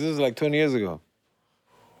 Because this is like 20 years ago.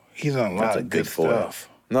 He's on a That's lot a of good good foil. stuff.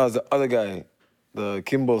 No, it's the other guy, the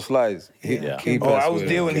Kimbo Slides. Yeah. He Oh, passed I was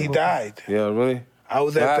away. there when he died. Yeah, really? I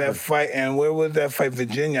was What at that happened? fight, and where was that fight?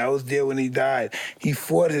 Virginia. I was there when he died. He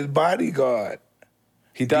fought his bodyguard.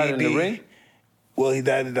 He died in DD. the ring? Well, he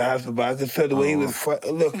died at the hospital, but I could tell the way he Oh. was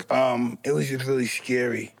fighting. Look, it was just really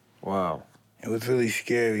scary. Wow. It was really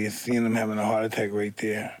scary, and seeing him having a heart attack right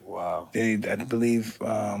there. Wow. Then I believe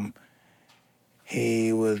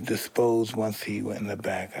he was disposed once he went in the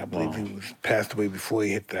back. I believe he was passed away before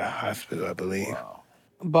he hit the hospital, I believe.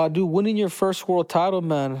 Badou, winning your first world title,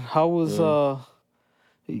 man. How was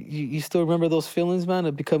you still remember those feelings, man,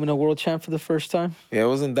 of becoming a world champ for the first time? Yeah, it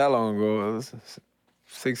wasn't that long ago. It was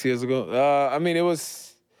 6 years ago. I mean, it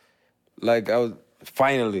was like I was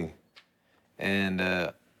finally. And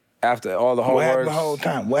after all the hard What happened work. the whole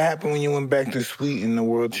time? What happened when you went back to Sweden, the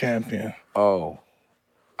world champion? Oh,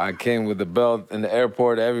 I came with the belt in the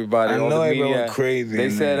airport. Everybody, I all know the everyone media, went crazy They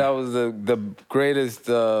in said there. I was the greatest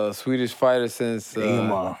Swedish fighter since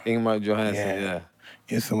Ingmar. Johansson. Yeah.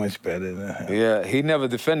 You're so much better than him. Yeah, he never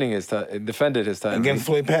defended his title. Against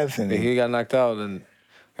Floyd Patterson. He got knocked out, and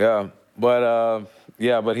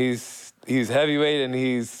but he's heavyweight and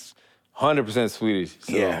he's 100% Swedish.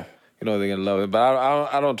 So, Yeah. you know they're gonna love it. But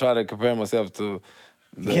I don't try to compare myself to.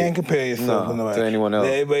 You can't compare yourself No, to nobody. to anyone else.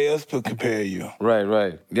 Everybody else could compare you.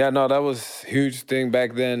 Right. Yeah, no, that was a huge thing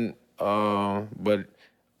back then. But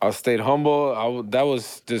I stayed humble. That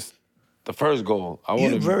was just the first goal.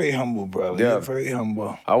 You're very humble, brother. Yeah. You're very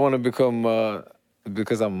humble. I want to become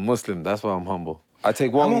because I'm Muslim. That's why I'm humble. I take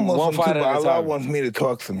I'm a one Muslim fight too, at but a Allah time. wants me to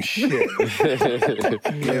talk some shit. You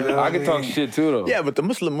know I what can talk mean? shit too, though. Yeah, but the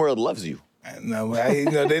Muslim world loves you. No,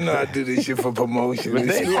 they know I do this shit for promotion.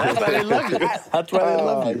 That's why they love you. That's why they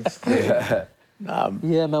love you.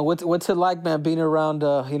 Yeah, man. What's it like, man, being around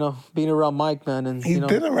Mike, man, and He's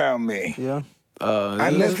been around me. yeah. I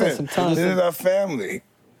spent listen. some time. This is our family.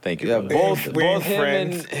 Thank you, Yeah, brother. both We're him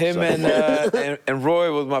friends. and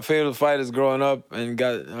Roy was my favorite fighters growing up, and I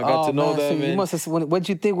got to know man, so them. you and must have. What'd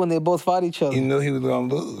you think when they both fought each other? You knew he was gonna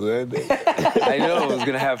lose, right? I know it was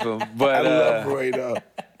gonna happen, but I love Roy though.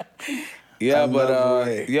 yeah, I love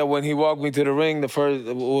Roy. when he walked me to the ring,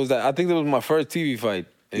 what was that? I think that was my first TV fight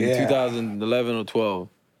in Yeah. 2011 or 12.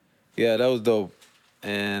 Yeah, that was dope.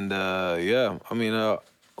 And I mean,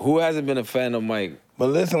 who hasn't been a fan of Mike? But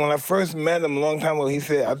listen, when I first met him a long time ago, I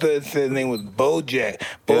thought it said his name was Bojack.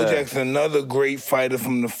 Bojack's another great fighter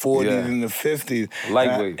from the 40s Yeah. and the 50s.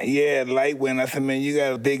 Lightweight. Lightweight. And I said, man, you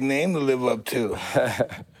got a big name to live up to.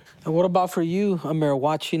 And what about for you, Amir?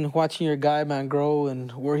 Watching your guy, man, grow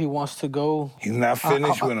and where he wants to go. He's not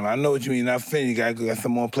finished with him. I know what you mean, not finished. You got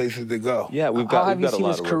some more places to go. Yeah, we've How got, have we've you got a seen lot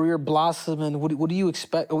his of work. career blossom, and what do you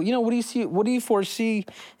expect? You know, what do you see? What do you foresee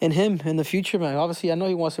in him in the future, man? Obviously, I know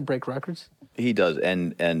he wants to break records. He does,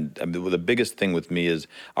 and I mean, the biggest thing with me is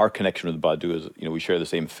our connection with Badou is, we share the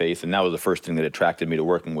same faith, and that was the first thing that attracted me to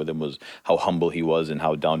working with him was how humble he was and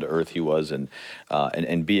how down to earth he was, and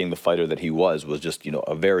being the fighter that he was just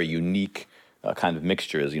a very unique kind of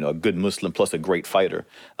mixture, is a good Muslim plus a great fighter.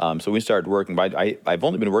 So we started working. I've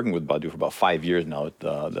only been working with Badou for about 5 years now.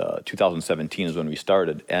 The 2017 is when we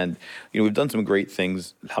started, and we've done some great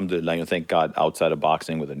things. Alhamdulillah, thank God, outside of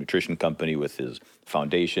boxing, with a nutrition company, with his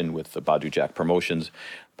foundation, with the Badou Jack Promotions.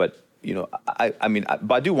 But you know, I mean,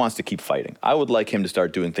 Badou wants to keep fighting. I would like him to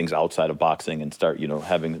start doing things outside of boxing and start, you know,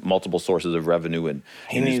 having multiple sources of revenue and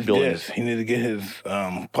he needs this. He needs to get his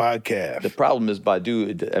podcast. The problem is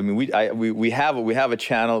Badou. I mean, we have a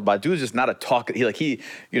channel. Badou is just not a talker. You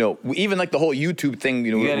know, even like the whole YouTube thing.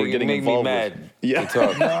 You know, we're getting involved. Make me mad. With. Yeah.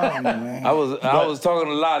 No, man. I was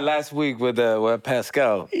talking a lot last week with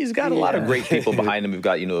Pascal. He's got a lot of great people behind him. We've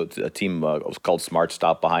got, you know, a team called Smart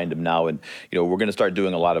Stop behind him now, and you know, we're going to start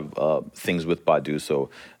doing a lot of things with Badou. So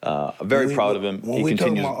I'm very proud of him. He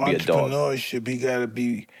continues to be a dog. Entrepreneurship, he got to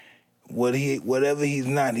be whatever he's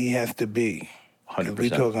not, he has to be. 100%. We're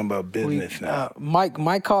talking about business now.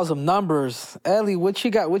 Mike calls them numbers. Ellie, what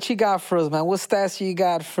you got for us, man? What stats you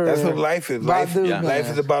got for? That's what life is. Life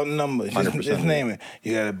is about numbers. Just name it.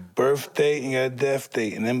 You got a birth date and you got a death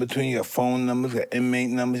date, and in between you got phone numbers, you got inmate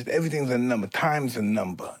numbers. Everything's a number. Time's a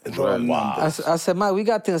number. It's all numbers. I said, Mike, we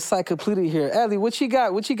got the encyclopedia here. Ellie, what you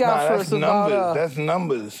got? What you got for us about? That's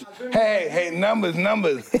numbers. Hey, numbers.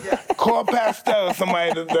 Call Pastel,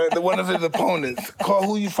 somebody, the one of his opponents. Call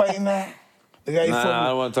who you fighting now? I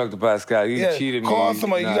don't want to talk to Pascal. He cheated me. Call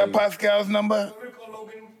somebody. You got Pascal's number?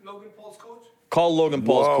 Logan Paul's coach? Call Logan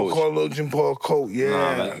Paul's coach. Call Logan Paul's coach, yeah.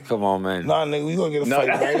 Nah, man, come on, man. Nah, nigga, we gonna get a fight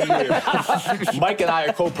right here. Mike and I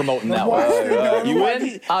are co-promoting that one. You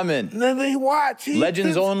in? I'm in. Nigga, watch.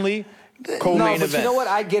 Legends only. Co-main event. You know what?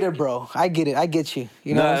 I get it, bro. I get you.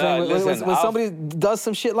 You know what I'm saying? When somebody does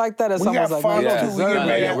some shit like that, it's almost like,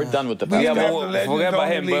 we're done with the past. Forget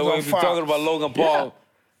about him, but when we're talking about Logan Paul,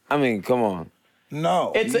 I mean, come on.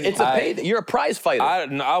 No. It's a pay. You're a prize fighter.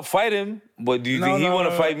 I'll fight him, but do you think he want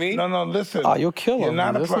to fight me? No, listen. Oh, you'll kill him. You're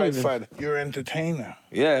not a prize fighter. You're an entertainer.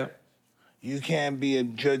 Yeah. You can't be a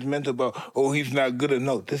judgmental about, he's not good enough.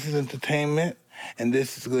 No, this is entertainment, and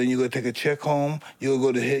this is good. You're going to take a check home. You're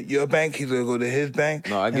going to go to your bank. He's going to go to his bank.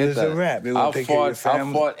 No, I get and that. It's a wrap. I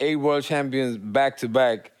fought 8 world champions back to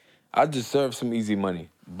back. I deserve some easy money.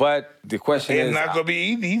 But the question is... It's not going to be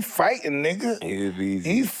easy. He's fighting, nigga. It'll be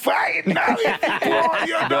easy. He's fighting. Now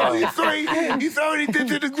he's already did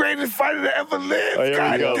to the greatest fighter that ever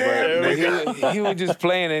lived. He was just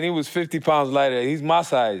playing, and he was 50 pounds lighter. He's my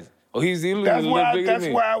size. He's a little bigger than me. That's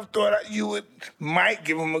why I thought you might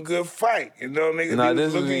give him a good fight. You know what I mean? No,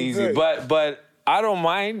 this is easy. But I don't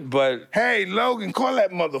mind, but... Hey, Logan, call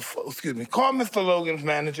that motherfucker. Excuse me. Call Mr. Logan's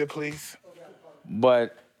manager, please.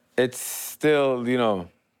 But it's still, you know...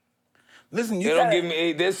 Listen, they don't give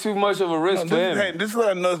me. There's too much of a risk for him. Hey, this is what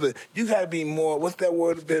I know. You gotta be more. What's that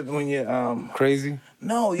word when you're crazy?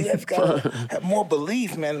 No, you just gotta have more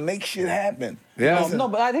belief, man. Make shit happen. Yeah. No,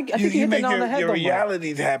 but I think you hit it on the head. Your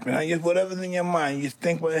realities happen. Whatever's in your mind, you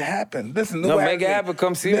think will happen. Listen, make it happen.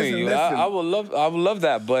 Come see me. I would love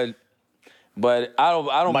that, but I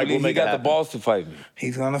don't believe he got the balls to fight me.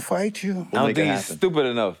 He's gonna fight you. I don't think he's stupid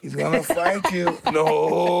enough. He's gonna fight you.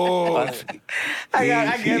 No. He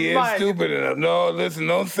is stupid enough. No, listen,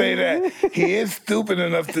 don't say that. He is stupid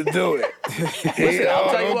enough to do it. I'll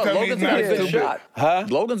tell you what, Logan's got a good shot. Huh?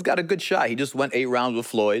 Logan's got a good shot. He just went 8 rounds with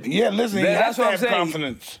Floyd. Yeah, listen, he has to have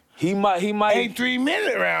confidence. He might 8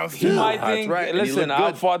 3-minute rounds. He might think, listen,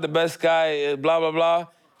 I fought the best guy, blah, blah, blah.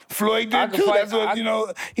 Floyd did too. That's what,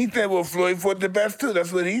 he said, well, Floyd fought the best too.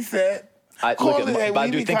 That's what he said.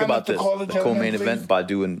 Badou, think about this. The co-main event,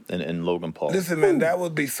 Badou and Logan Paul. Listen, man, that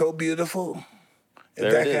would be so beautiful. If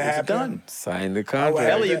that could happen. It's done. Sign the contract.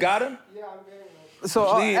 Ellie, you got him? Yeah, I'm getting him. So,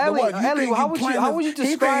 Ellie, how would you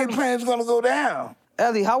describe... Your plan's going to go down.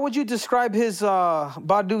 Ellie, how would you describe his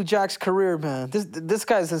Badou Jack's career, man? This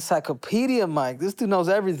guy's encyclopedia, Mike. This dude knows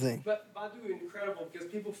everything. But Badou is incredible because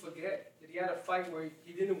people forget that he had a fight where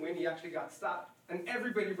he didn't win, he actually got stopped. And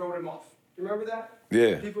everybody wrote him off. You remember that?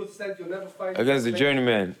 Yeah. People said you'll never fight. Against the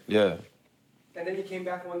journeyman, yeah. And then he came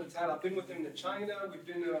back and won the title. I've been with him to China, we've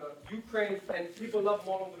been to Ukraine, and people love him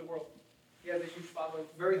all over the world. He has a huge following,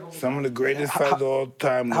 very humble. Some of the greatest fighters of all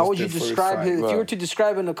time. How would you describe his, if you were to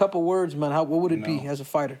describe in a couple words, man, what would it be as a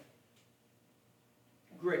fighter?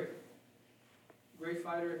 Great. Great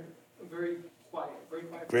fighter, very quiet, very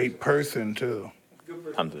quiet. Great person, too.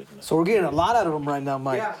 Good person. So we're getting a lot out of him right now,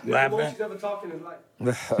 Mike. Yeah, the most he's ever talked in his life.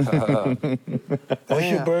 What's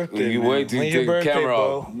your birthday? You wait till you take the camera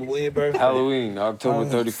off. When's your birthday? Halloween, October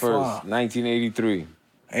 31st, 1983.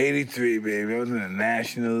 83, baby. I was in the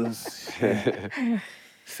Nationals.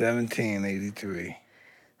 1783.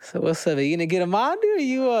 So what's up? Are you gonna get him on, dude?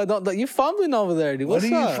 You fumbling over there, dude. What's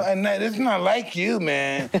up? It's not like you,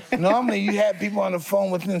 man. Normally you have people on the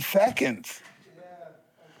phone within seconds.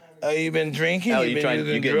 You been drinking? You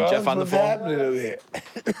getting drugs? Jeff on the What's phone? happening over here?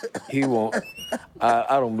 He won't.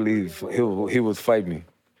 I don't believe he would fight me.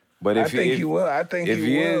 But I think he will. I think if he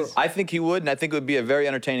he will. is, I think he would, and I think it would be a very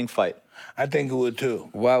entertaining fight. I think it would too.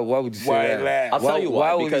 why would you say Why that? laugh? I'll tell you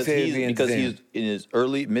why. would you Because say it'd be because he's entertaining? in his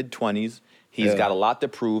early mid-20s. He's Yeah. got a lot to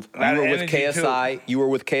prove. A lot You of were with energy, KSI. too. You were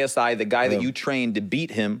with KSI, the guy that Yeah. you trained to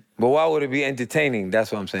beat him. But why would it be entertaining?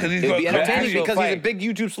 That's what I'm saying. 'Cause he's It would be gonna come entertaining at you. because he's a fight. big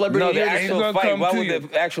YouTube celebrity. No, the You're He's actual gonna fight. come Why to would you.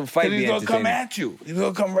 the actual fight 'Cause be he's gonna come entertaining? at you. He's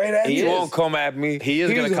gonna come right at He you. He is. won't come at me. He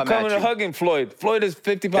is gonna He's come coming at to you. hugging Floyd. Floyd is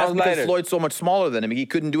 50 That's pounds because lighter. Floyd's so much smaller than him. He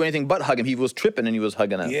couldn't do anything but hug him. He was tripping and he was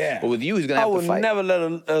hugging him. Yeah. But with you, he's gonna I have to would fight. never let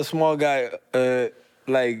a small guy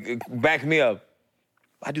back me up.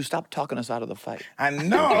 Badou, stop talking us out of the fight. I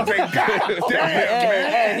know. I'm like, God damn,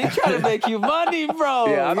 man. Hey, he trying to make you money, bro.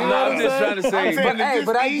 Yeah, I'm You know not what just saying? trying to say. I'm saying But hey, just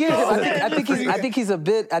but I eat get him. those. I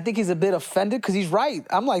think he's a bit offended because he's right.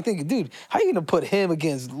 I'm like thinking, dude, how you gonna put him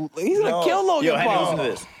against? He's gonna No. kill Logan Yo, Henry, Paul. listen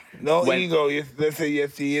to this. No When- ego. Let's say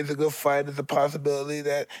yes, he is a good fighter. There's a possibility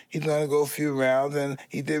that he's gonna go a few rounds, and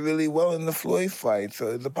he did really well in the Floyd fight. So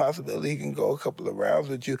there's a possibility he can go a couple of rounds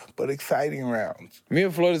with you, but exciting rounds. Me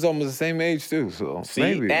and Floyd is almost the same age too, so See?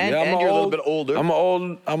 maybe. And- I'm and you're a little bit older. I'm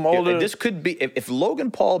older. This could be if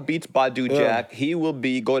Logan Paul beats Badou Jack, he will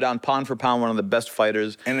go down pound for pound one of the best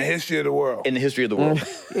fighters In the history of the world. in the history of the world.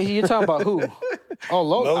 You're talking about who? Oh,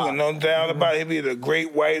 Logan. Logan, no doubt about it. He'll be the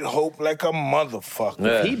great white hope like a motherfucker.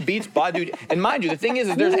 Yeah. He beats Badou, and mind you, the thing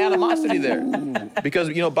is there's animosity there because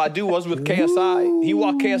Badou was with KSI. He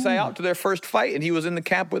walked KSI out to their first fight, and he was in the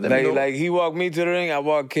camp with him. like he walked me to the ring, I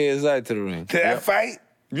walked KSI to the ring. To that fight,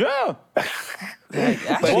 yeah.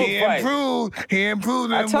 but Both he fights. improved. He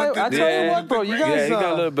improved. I and tell went you the- what, bro, you Yeah, guys. he got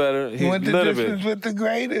a little better. He went the little distance bit. with the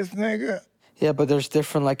greatest, nigga. Yeah, but there's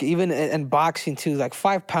different. Like even in boxing too, like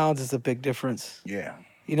 5 pounds is a big difference. Yeah.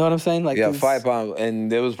 You know what I'm saying? Like Yeah, it's- 5 pounds,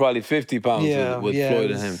 and there was probably 50 pounds with Floyd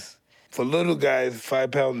and him. it's- For little guys,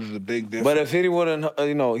 5 pounds is a big difference. But if he wouldn't,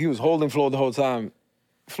 he was holding Floyd the whole time,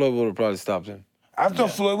 Floyd would have probably stopped him. I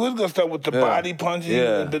thought Floyd was gonna start with the body punches,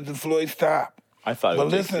 Yeah. but the Floyd stopped. I thought it But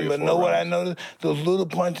would take listen, 3 or but 4 know what I rounds. noticed? Those little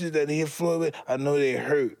punches that he hit Floyd with, I know they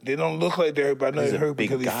hurt. They don't look like they hurt, but I know He's they a hurt big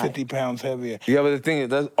because guy. he's 50 pounds heavier. Yeah, but the thing is,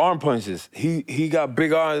 that's arm punches. He got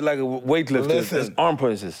big arms like a weightlifter. Listen, That's arm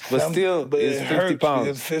punches. But still, but it's it 50 hurts pounds.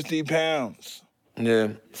 because 50 pounds. Yeah.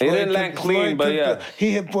 He Floyd didn't land took- clean, Floyd but took yeah.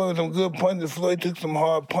 he hit Floyd with some good punches. Floyd took some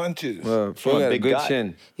hard punches. Floyd From a got a big good guy.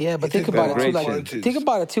 chin. Yeah, but He think took about it great too. Like, punches. think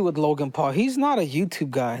about it too with Logan Paul. He's not a YouTube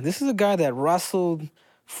guy. This is a guy that wrestled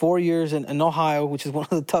 4 years in Ohio, which is one of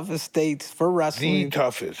the toughest states for The wrestling.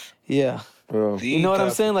 toughest. Yeah. Well, The You know what I'm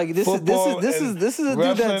toughest. saying? Like, this is- Football this is and a dude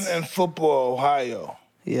wrestling that's- and football, Ohio.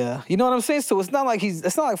 Yeah, you know what I'm saying. So it's not like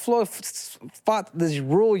Floyd fought this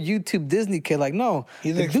rural YouTube Disney kid. Like, no,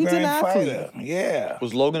 He's the an dude's an experienced athlete. fighter. Yeah.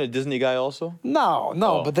 Was Logan a Disney guy also? No,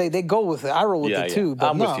 Oh. but they go with it. I roll with Yeah, it yeah. too. But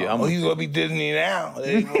I'm no. with you. Oh, he's gonna be Disney now.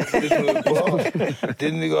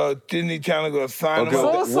 Disney trying to go sign Okay, him So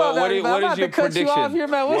up. what's What- up, what man? is- I'm what about is to your cut you prediction? off here,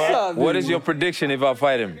 man. What's up? What dude? is your prediction if I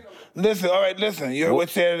fight him? Listen, all right, listen. You heard what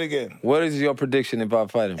said it again. What is your prediction if I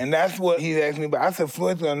fight him? And that's what he's asking me about. I said,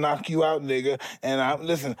 Floyd's gonna knock you out, nigga. And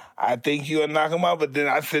I think you're gonna knock him out, but then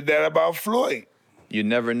I said that about Floyd. You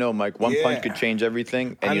never know, Mike. One Yeah. punch could change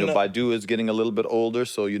everything. And I know. Badou is getting a little bit older,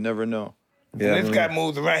 so you never know. Yeah, And this guy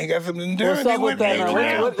moves around. He got some endurance. What's up He with went that, 8 man?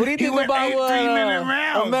 rounds. What do you He think went about 8 what 3-minute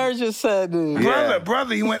rounds. America just said, dude? Yeah.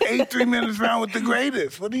 Brother, he went 8 3-minute rounds with the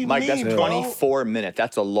greatest. What do you Mike, mean, that's bro? 24 minutes.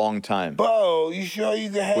 That's a long time. Bro, you sure you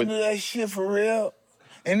can handle that shit for real?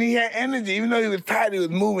 And he had energy. Even though he was tired, he was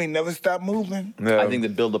moving. He never stopped moving. Yeah. I think the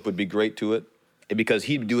buildup would be great to it because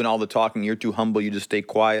he'd be doing all the talking. You're too humble. You just stay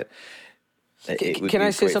quiet. It would Can be I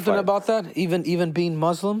a say great something fight. about that? Even being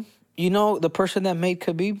Muslim, you know the person that made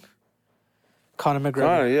Khabib, Conor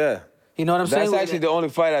McGregor. Oh, yeah. You know what I'm That's saying? actually the only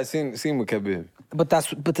fight I've seen with Khabib. But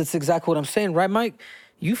that's exactly what I'm saying, right, Mike?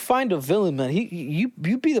 You find a villain, man. You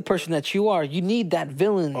be the person that you are. You need that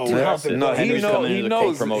villain Oh, to yeah. help. No, he Henry's knows. coming in He as a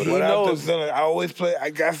knows. co-promoter. He Without the knows. villain, I always play.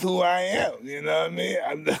 That's who I am. You know what I mean?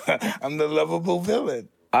 I'm the lovable villain.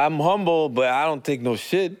 I'm humble, but I don't take no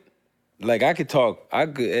shit. Like I could talk,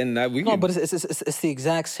 we. No, could, but it's the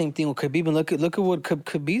exact same thing with Khabib. And look at what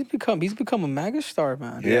Khabib's become. He's become a mega star,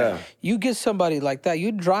 man. Yeah. You get somebody like that.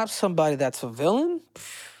 You drop somebody that's a villain.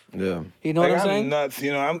 yeah. You know Like, what I'm saying? nuts.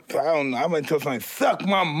 You know, I don't know. I'm gonna tell somebody, suck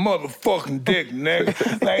my motherfucking dick,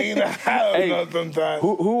 nigga. Like, you know, I don't Hey, know sometimes.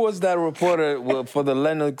 Who was that reporter for the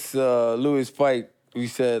Lennox Lewis fight? We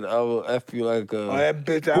said I will f you like. Oh, that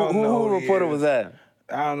bitch, I don't who know. Who reporter was that?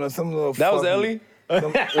 I don't know. Some little. That was fucking- Ellie.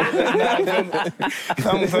 Some guy that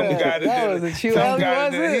That did wasn't you, Some Ellie, guy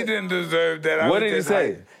was that it? he didn't deserve that. What did he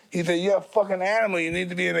say? He said, "You're a fucking animal. You need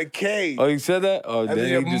to be in a cage." Oh, he said that? Oh, I then said,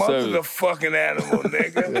 he "Your deserved mother's a it. fucking animal,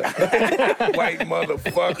 nigga." White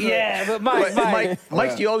motherfucker. Yeah, but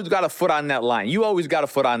Mike, you always got a foot on that line. You always got a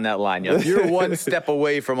foot on that line. You're one step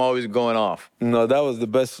away from always going off. No, that was the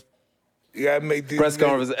best You gotta make these press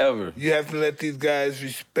conference ever. You have to let these guys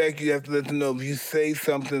respect you. You have to let them know if you say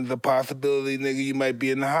something, there's a possibility, nigga, you might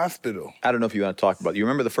be in the hospital. I don't know if you want to talk about it. You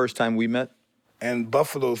remember the first time we met? And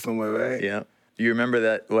Buffalo somewhere, right? Yeah. Do you remember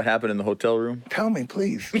that? What happened in the hotel room? Tell me,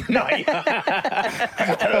 please. No.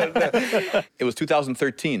 It was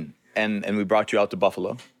 2013, and we brought you out to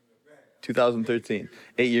Buffalo. 2013,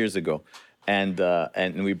 8 years ago. And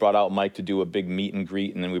we brought out Mike to do a big meet and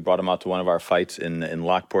greet, and then we brought him out to one of our fights in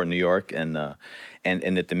Lockport, New York, and at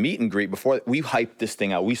the meet and greet, before we hyped this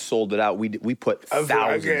thing out, we sold it out. We put thousands.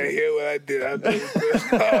 I can't hear what I did. I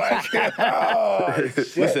can't. Oh,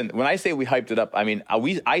 shit. Listen, when I say we hyped it up, I mean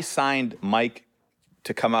I signed Mike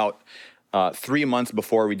to come out 3 months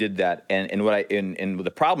before we did that, and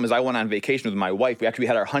the problem is I went on vacation with my wife. We actually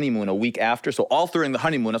had our honeymoon a week after, so all during the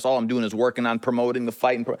honeymoon, that's all I'm doing is working on promoting the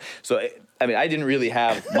fight. I didn't really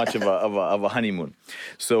have much of a honeymoon.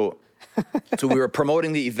 So we were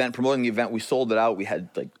promoting the event. We sold it out. We had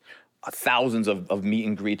like thousands of meet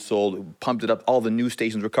and greets sold. We pumped it up. All the news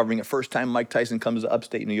stations were covering it. First time Mike Tyson comes to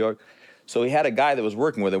upstate New York. So he had a guy that was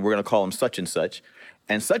working with him. We're going to call him such and such.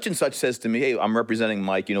 And such says to me, "Hey, I'm representing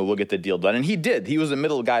Mike. We'll get the deal done." And he did. He was the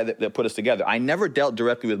middle guy that put us together. I never dealt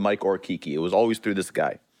directly with Mike or Kiki. It was always through this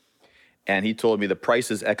guy. And he told me the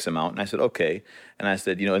price is X amount. And I said, okay. And I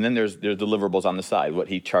said, and then there's deliverables on the side, what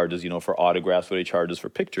he charges, for autographs, what he charges for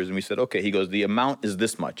pictures. And we said, okay. He goes, the amount is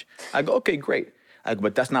this much. I go, okay, great. I go,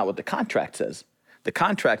 but that's not what the contract says. The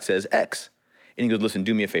contract says X. And he goes, listen,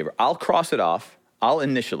 do me a favor. I'll cross it off. I'll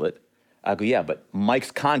initial it. I go, yeah, but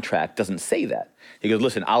Mike's contract doesn't say that. He goes,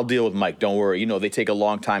 listen, I'll deal with Mike. Don't worry. They take a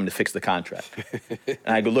long time to fix the contract. And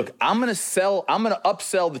I go, look, I'm going to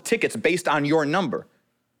upsell the tickets based on your number.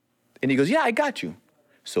 And he goes, yeah, I got you.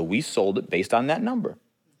 So we sold it based on that number.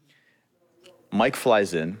 Mike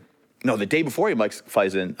flies in. No, the day before Mike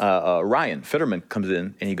flies in, Ryan Fitterman comes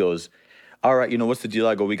in and he goes, all right, what's the deal?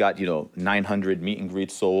 I go, we got, 900 meet and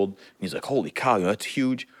greets sold. And he's like, holy cow, that's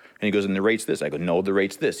huge. And he goes, and the rate's this. I go, no, the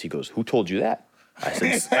rate's this. He goes, who told you that? I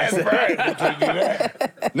said, Ryan, who told you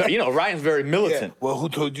that? No, Ryan's very militant. Yeah. Well, who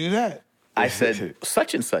told you that? I said,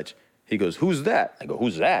 such and such. He goes, who's that? I go,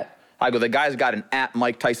 who's that? I go, the guy's got an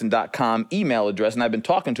 @MikeTyson.com email address, and I've been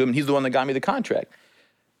talking to him, and he's the one that got me the contract.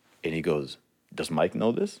 And he goes, does Mike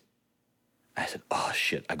know this? I said, oh,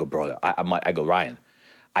 shit. I go, bro, I go, Ryan,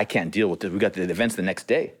 I can't deal with this. We got the events the next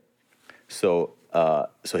day. So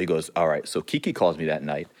he goes, all right. So Kiki calls me that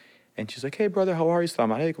night, and she's like, hey, brother, how are you?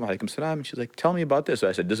 Assalamu alaikum, alaikum salam. And she's like, tell me about this. So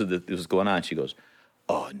I said, this is going on. She goes,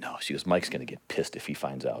 oh, no. She goes, Mike's going to get pissed if he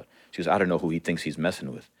finds out. She goes, I don't know who he thinks he's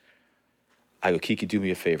messing with. I go, Kiki, do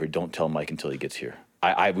me a favor. Don't tell Mike until he gets here.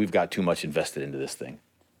 We've got too much invested into this thing.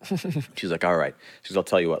 She's like, all right. She goes, I'll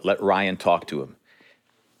tell you what. Let Ryan talk to him.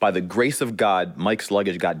 By the grace of God, Mike's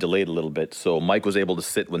luggage got delayed a little bit, so Mike was able to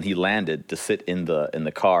sit when he landed to sit in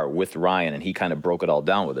the car with Ryan, and he kind of broke it all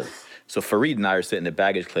down with it. So Fareed and I are sitting at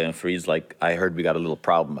baggage claim, and Fareed's like, I heard we got a little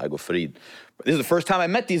problem. I go, Fareed, this is the first time I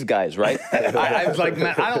met these guys, right? I was like,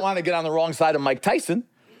 man, I don't want to get on the wrong side of Mike Tyson.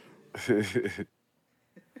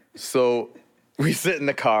 So we sit in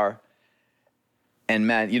the car, and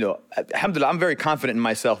man, alhamdulillah, I'm very confident in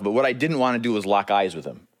myself, but what I didn't want to do was lock eyes with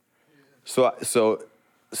him. So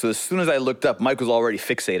as soon as I looked up, Mike was already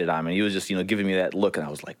fixated on me. He was just, giving me that look, and I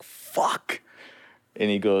was like, fuck. And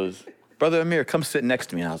he goes, brother Amir, come sit next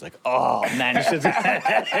to me. And I was like, oh, man, this shit's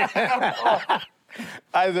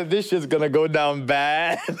I said, this shit's gonna go down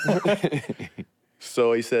bad.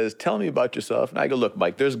 So he says, tell me about yourself. And I go, look,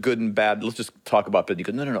 Mike, there's good and bad. Let's just talk about it. He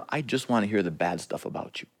goes, no, I just want to hear the bad stuff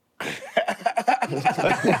about you. And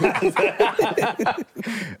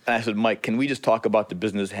I said, Mike, can we just talk about the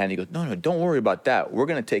business at hand? He goes, no, don't worry about that. We're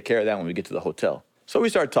going to take care of that when we get to the hotel. So we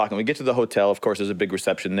start talking. We get to the hotel. Of course, there's a big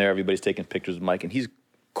reception there. Everybody's taking pictures of Mike, and he's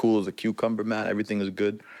cool as a cucumber, man. Everything is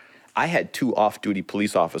good. I had 2 off-duty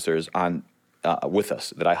police officers on with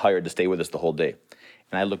us that I hired to stay with us the whole day.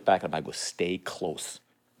 And I look back at him, I go, stay close.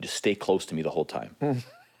 Just stay close to me the whole time.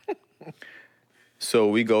 So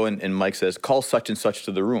we go, and Mike says, call such and such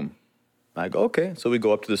to the room. I go, okay. So we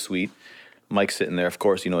go up to the suite. Mike's sitting there. Of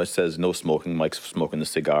course, it says no smoking. Mike's smoking the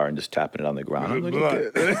cigar and just tapping it on the ground. I'm like,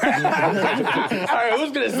 okay. All right,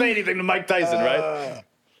 who's going to say anything to Mike Tyson, right?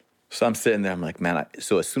 So I'm sitting there. I'm like, man.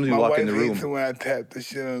 So as soon as we walk in the room. My wife hates it when I tap the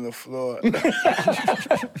shit on the floor.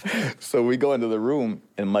 So we go into the room,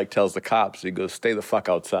 and Mike tells the cops, he goes, stay the fuck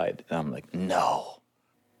outside. And I'm like, no.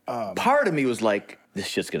 Part of me was like, this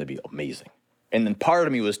shit's going to be amazing. And then part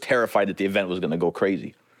of me was terrified that the event was going to go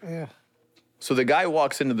crazy. Yeah. So the guy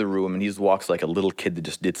walks into the room, and he walks like a little kid that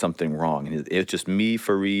just did something wrong. And it's just me,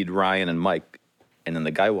 Fareed, Ryan, and Mike. And then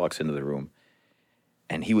the guy walks into the room,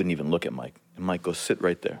 and he wouldn't even look at Mike. And Mike goes, sit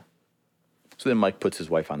right there. So then Mike puts his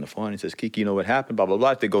wife on the phone. He says, Kiki, you know what happened? Blah, blah,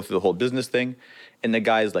 blah. They go through the whole business thing. And the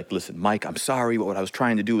guy's like, listen, Mike, I'm sorry. What I was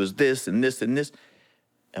trying to do was this and this and this.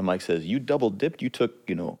 And Mike says, you double dipped. You took,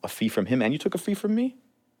 a fee from him and you took a fee from me?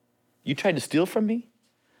 You tried to steal from me?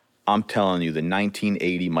 I'm telling you, the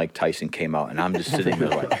 1980 Mike Tyson came out, and I'm just sitting there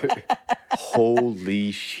like,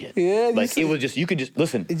 holy shit. Yeah, like, it was just, you could just,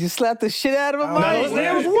 listen. Did you slap the shit out of him, No, Mike?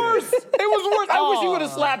 it was worse. It was worse. I wish you would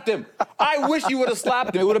have slapped him. I wish you would have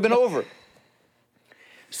slapped him. It would have been over.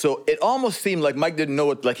 So it almost seemed like Mike didn't know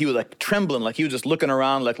what, like he was like trembling, like he was just looking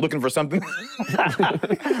around, like looking for something,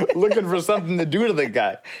 looking for something to do to the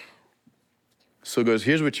guy. So he goes,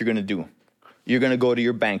 here's what you're gonna do. You're gonna go to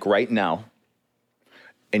your bank right now,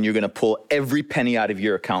 and you're gonna pull every penny out of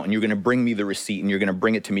your account, and you're gonna bring me the receipt, and you're gonna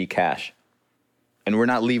bring it to me cash. And we're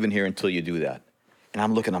not leaving here until you do that. And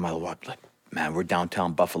I'm looking at my watch like, man, we're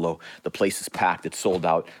downtown Buffalo. The place is packed, it's sold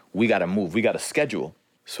out. We gotta move, we got a schedule.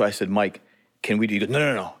 So I said, Mike, can we do? He goes,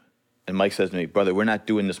 no. And Mike says to me, brother, we're not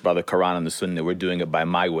doing this by the Quran and the Sunnah. We're doing it by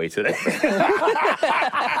my way today.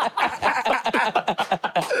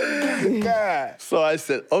 God. So I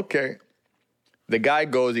said, okay. The guy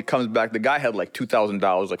goes, he comes back. The guy had like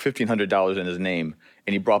 $2,000, like $1,500 in his name.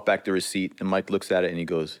 And he brought back the receipt. And Mike looks at it and he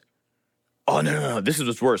goes, oh, no. This is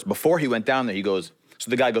what's worse. Before he went down there, he goes,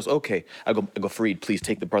 so the guy goes, okay. I go, Fareed, please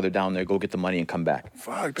take the brother down there. Go get the money and come back.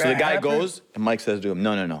 Fuck, so the guy happened? goes, and Mike says to him,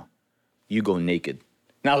 no. You go naked.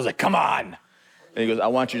 And I was like, come on. And he goes, I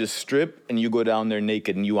want you to strip and you go down there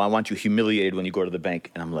naked and I want you humiliated when you go to the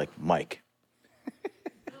bank. And I'm like, Mike.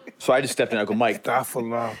 So I just stepped in. I go, Mike.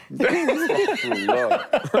 Astaghfirullah.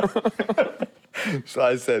 So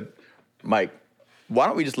I said, Mike, why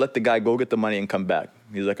don't we just let the guy go get the money and come back?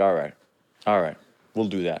 He's like, all right, we'll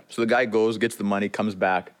do that. So the guy goes, gets the money, comes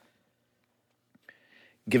back,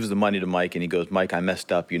 gives the money to Mike, and he goes, Mike, I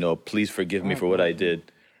messed up, please forgive me for what I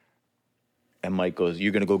did. And Mike goes,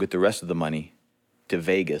 you're going to go get the rest of the money to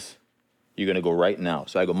Vegas. You're going to go right now.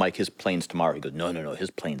 So I go, Mike, his plane's tomorrow. He goes, no,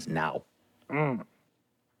 his plane's now.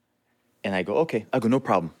 And I go, okay. I go, no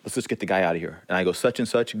problem. Let's just get the guy out of here. And I go, such and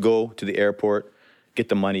such, go to the airport, get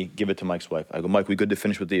the money, give it to Mike's wife. I go, Mike, we good to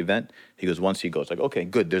finish with the event? He goes, once he goes. I go, okay,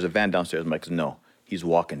 good. There's a van downstairs. Mike goes, no, he's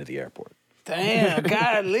walking to the airport. Damn,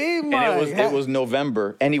 gotta leave, Mike. And it was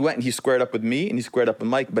November. And he went and he squared up with me and he squared up with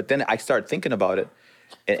Mike. But then I started thinking about it.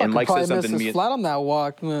 And Mike said something to me. Flight on that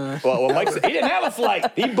walk, man. Well, Mike said, he didn't have a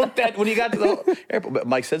flight. He booked that when he got to the airport. But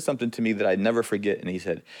Mike said something to me that I'd never forget. And he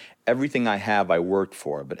said, everything I have, I worked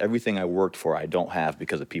for. But everything I worked for, I don't have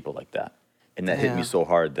because of people like that. And that hit me so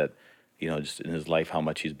hard that, just in his life, how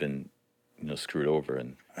much he's been, screwed over.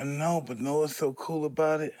 And I know, but know what's so cool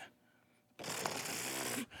about it?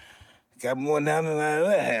 Got more down than I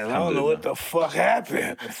ever had. I don't know what the fuck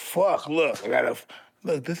happened. Fuck, look,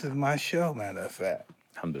 look, this is my show, matter of fact.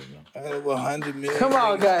 Alhamdulillah. I got over 100 million. Come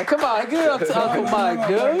on, guy. Come on. Give it up to Uncle Mike,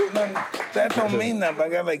 dude. That don't mean nothing. I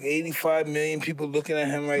got like 85 million people looking at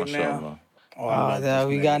him right now. Oh, yeah,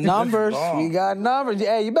 we got numbers. We got numbers.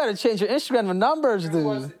 Hey, you better change your Instagram to numbers,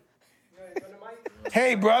 dude.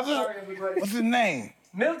 Hey, brother. What's his name?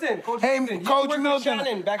 Milton. Coach Hey, Milton. Coach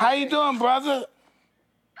Milton. How you doing, brother?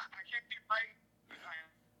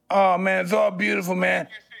 Oh, man, it's all beautiful, man.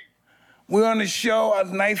 We're on the show. It's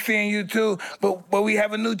nice seeing you, too. But we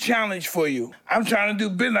have a new challenge for you. I'm trying to do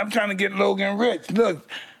business. I'm trying to get Logan rich. Look,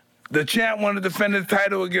 the champ wanted to defend his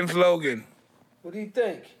title against Logan. What do you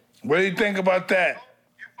think? What do you think about that?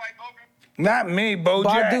 You fight Logan? Not me, Bo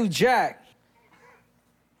Jack. Badou Jack.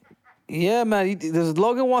 Yeah, man. Does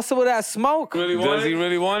Logan want some of that smoke? Does he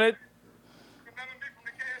really want it?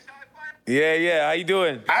 Yeah. How you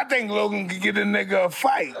doing? I think Logan could get a nigga a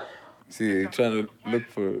fight. See, trying to look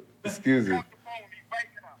for excuses.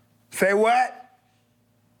 Say what?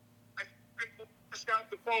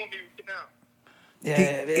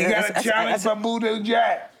 Yeah, He got a challenge for Badou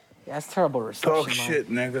Jack. That's terrible reception. Talk shit,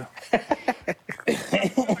 nigga.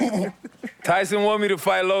 Tyson want me to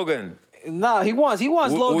fight Logan. No, he wants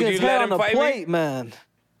Logan's head on the plate, man.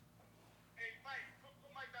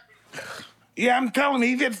 Yeah, I'm telling you,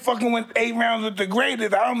 he just fucking went 8 rounds with the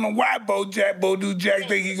greatest. I don't know why Badou Jack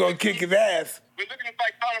think he gonna kick his ass. We're looking to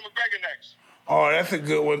fight Conor McGregor next. Oh, that's a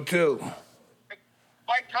good one, too.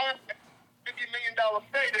 Fight Conor, $50 million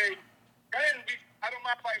payday. I don't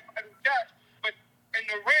mind fighting Jack, but in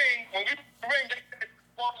the ring, when we in the ring, they said,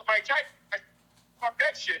 well, Mike Tyson, fuck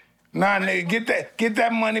that shit. Nah, nigga, get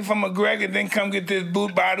that money from McGregor, then come get this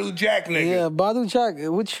boot Badou Jack, nigga. Yeah, Badou Jack,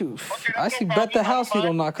 what you? Okay, I that's see. no Bet the problem. house you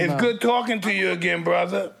don't knock him It's out. good talking to you again,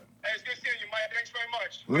 brother. Hey, it's good seeing you, Mike. Thanks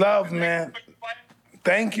very much. Love, man.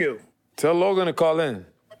 Thank you. Tell Logan to call in.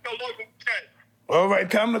 All right,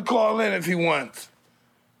 tell him to call in if he wants.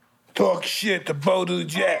 Talk shit to Badou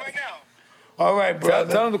Jack. Right now. All right,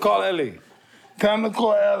 brother. Tell him to call Ellie. Tell him to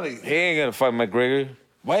call Ellie. He ain't gonna fight McGregor.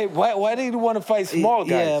 Why do you want to fight small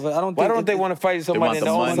guys? Yeah, but I don't Why think don't they want to fight somebody in the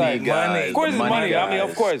the own money side? guys, Of course, the it's money money. I mean, guys.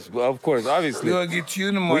 of course, obviously. We're gonna get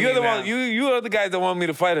you the Well, money you're the now. one. You are the guys that want me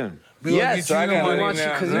to fight him. We gonna Yes, get I you the got it. money Wants you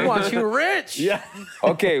now. because he wants you rich. Yeah.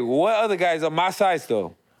 Okay, what other guys are my size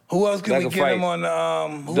though? Who else can That we can get fight. him on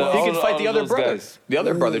the who The- else? He all can fight the other those brother. guys. The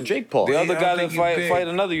other brother, Jake Paul. The Yeah, other I guy don't that think he's big. fight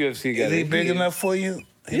another UFC guy. Is he big enough for you?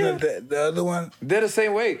 Yeah. The other one? They're the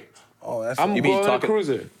same weight. Oh, that's I'm You mean going to talking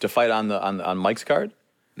cruiser. to fight on Mike's card?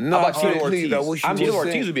 No, How about I'm Tito saying- please, I wish Ortiz? you I'm Tito just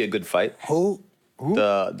Ortiz saying- would be a good fight. Who?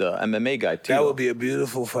 The MMA guy, Tito. That would be a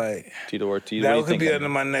beautiful fight. Tito Ortiz. That what do could you be think? under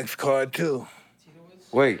my next card too.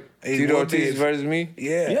 Wait, Hey, Tito what Ortiz is- versus me?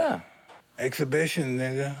 Yeah. Yeah. Exhibition,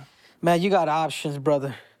 nigga. Man, you got options,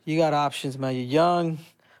 brother. You got options, man. You're young,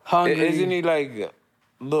 hungry. Isn't he like a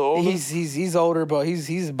little older? He's older, but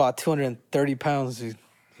he's about 230 pounds.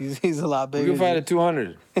 He's a lot We bigger. can fight at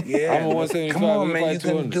 200. Yeah. I'm a 175. Come on, we can man. fight You at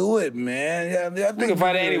can 200. do it, man. Yeah, I think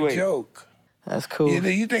fight it's a anyway. joke. That's cool.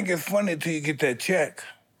 You think it's funny until you get that check.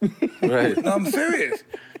 Right. No, I'm serious.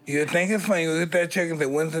 You think it's funny, you get that check and say,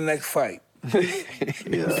 when's the next fight?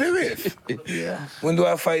 I'm serious. Yeah. When do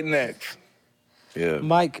I fight next? Yeah.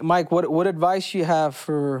 Mike, what advice you have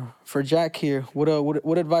for Jack here?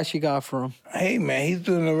 What advice you got for him? Hey, man, he's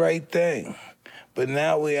doing the right thing. But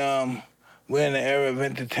now we're in the era of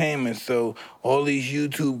entertainment, so all these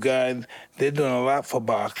YouTube guys, they're doing a lot for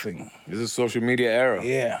boxing. This is social media era.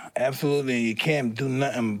 Yeah, absolutely. You can't do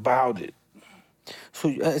nothing about it. So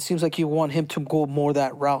it seems like you want him to go more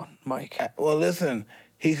that route, Mike. Well, listen,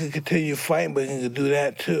 he could continue fighting, but he could do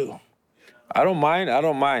that too. I don't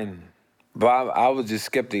mind. But I was just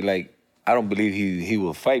skeptic. Like, I don't believe he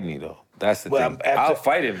will fight me, though. That's the thing. I'll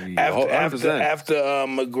fight him. 100%. After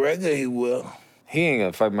McGregor, he will. He ain't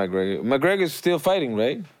gonna fight McGregor. McGregor's still fighting,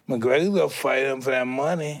 right? McGregor's gonna fight him for that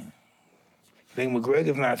money. I think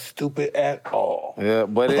McGregor's not stupid at all. Yeah,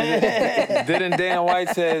 but didn't Dana White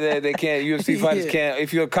say that they can't, UFC fighters can't,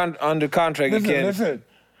 if you're under contract, you can't. Listen.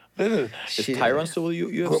 Is Tyron still with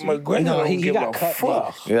But UFC? McGregor No, don't he give got a cut,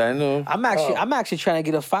 fuck. Yeah, I know. I'm actually trying to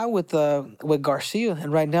get a fight with Garcia,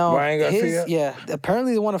 and right now Ryan Garcia?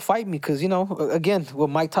 apparently they want to fight me because again, what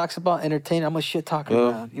Mike talks about entertaining, I'm a shit talker,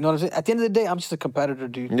 man. You know what I'm saying? At the end of the day, I'm just a competitor,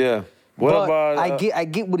 dude. Yeah. What But about I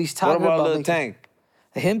get what he's what talking about about. Lil like, Tank?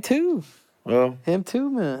 Him too, Well,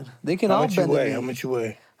 man. They can How all much you bend weigh? me. How much you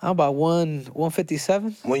weigh? I'm about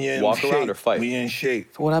 157. When you're in Walk shape. around or fight? When you're in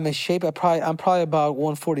shape. When I'm in shape, I'm probably about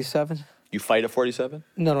 147. You fight at 47?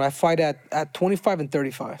 No, I fight at 25 and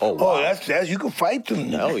 35. Oh, wow. Oh, that's you can fight them.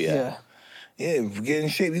 Hell yeah. yeah. Yeah, if you get in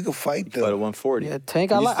shape, you can fight Fight at them. 140. Yeah,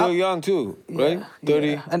 Tank. you're still young too, right? Yeah, 30.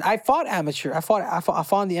 yeah. And I fought amateur. I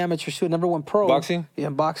fought in the amateur too, number one pro. Boxing? Yeah,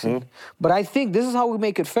 in boxing. But I think this is how we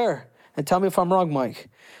make it fair. And tell me if I'm wrong, Mike.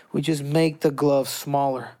 We just make the gloves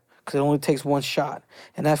smaller because it only takes one shot.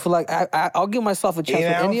 And I feel like I'll give myself a chance 8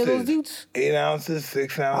 with ounces. any of those dudes. 8 ounces,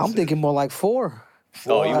 6 ounces. I'm thinking more like 4.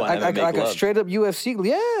 Oh, you want like MMA a gloves. straight up UFC.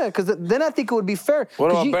 Yeah, because then I think it would be fair. What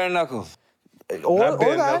 'Cause about you- bare knuckles? Or Not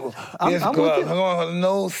bare that. knuckles. I'm Yes, with gloves. you. Hold on,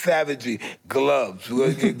 no savagery. Gloves.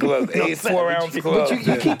 We're gonna get gloves. 4-ounce gloves. But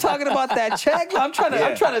you keep talking about that check. I'm trying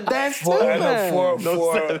to dance too, I man. know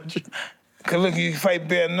four. Cause look, you fight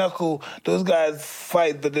bare knuckle. Those guys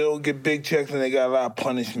fight, but they don't get big checks and they got a lot of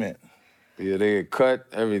punishment. Yeah, they get cut,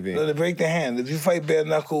 everything. No, they break their hand. If you fight bare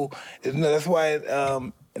knuckle, that's why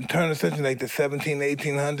in turn of the century, like the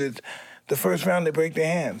 1800s, the first round they break their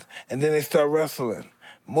hands and then they start wrestling.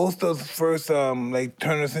 Most of those first, like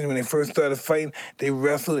turn of the century, when they first started fighting, they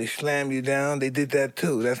wrestled, they slammed you down. They did that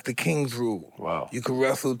too. That's the king's rule. Wow. You could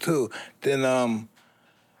wrestle too. Then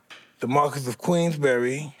the Marquis of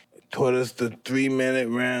Queensberry taught us the 3-minute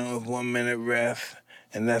round, 1-minute rest,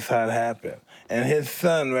 and that's how it happened. And his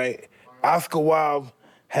son, right, Oscar Wilde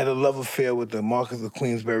had a love affair with the Marquis of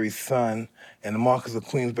Queensberry's son, and the Marquis of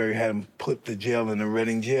Queensberry had him put to jail in the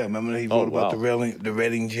Reading jail. Remember he wrote about the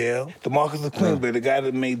Reading jail? The Marquis of Queensberry, the guy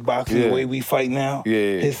that made boxing the way we fight now,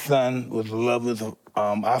 his son was the lovers of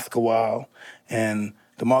Oscar Wilde, and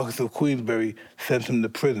the Marquis of Queensberry sent him to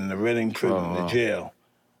prison, the Reading prison, the jail.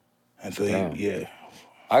 And so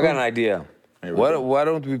I got an idea. Why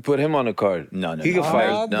don't we put him on the card? No. He can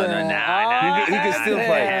fight. No. He can still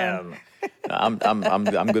fight. I'm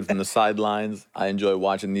good from the sidelines. I enjoy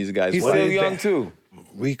watching these guys He's play. still young too.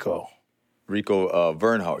 Rico. Rico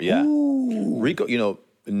Vernhout, yeah. Ooh. Rico,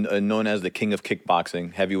 known as the king of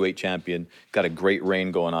kickboxing, heavyweight champion, got a great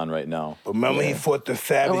reign going on right now. But remember he fought the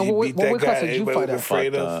Savage. He What beat that class guy did you everybody fight was at?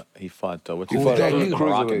 afraid of. He fought what's Who's that? the You?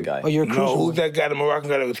 Moroccan guy? Oh, you're a No, who's cruiserweight. that guy, the Moroccan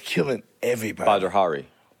guy that was killing everybody? Badr Hari.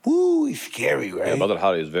 Woo, he's scary, right? Yeah, Badr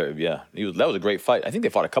Hari is that was a great fight. I think they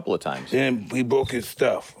fought a couple of times. Then he broke his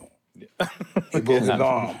stuff. He broke his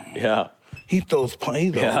arm. Yeah. He throws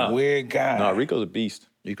punches. He's a weird guy. No, Rico's a beast.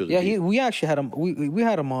 We actually had him. We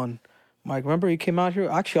had him on. Mike, remember he came out here?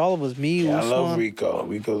 Actually, all of us, me, Yeah, I Usman. love Rico.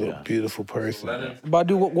 Rico's a beautiful person.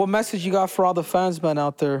 Badou, what message you got for all the fans, man,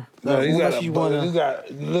 out there? No, What you message you wanna-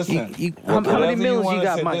 listen. how many whatever millions you wanna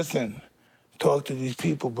got, say, Mike? Listen, talk to these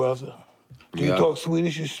people, brother. Do you Yeah. talk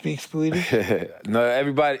Swedish? You speak Swedish? No,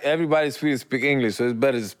 everybody speak English, so it's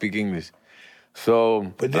better to speak English.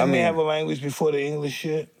 So, But didn't they have a language before the English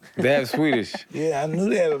shit? they have Swedish. Yeah, I knew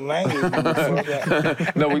they had a language before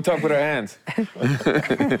that. No, we talk with our hands.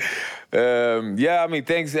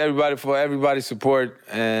 Thanks everybody for everybody's support.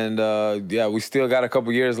 And we still got a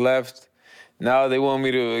couple years left. Now they want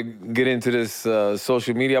me to get into this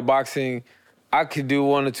social media boxing. I could do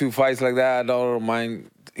 1 or 2 fights like that. I don't mind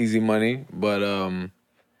easy money, but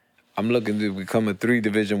I'm looking to become a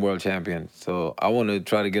 3-division world champion. So I want to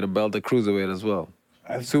try to get a belt at cruiserweight as well.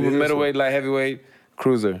 That's Super beautiful. middleweight, light heavyweight,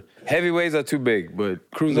 cruiser. Heavyweights are too big, but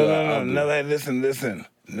cruiser. No. Never, listen.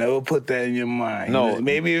 Never put that in your mind. No.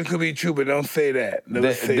 Maybe it could be true, but don't say that.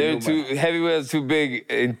 Never say They're nobody. heavyweights too big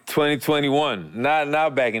in 2021.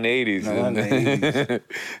 Not back in the 80s. No, in the 80s.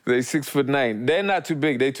 They're 6'9". They're not too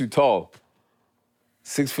big. They're too tall.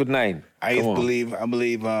 6'9". I believe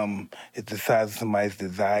it's the size of somebody's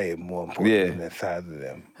desire more important than the size of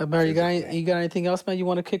them. Hey, Barry, you got anything else, man? You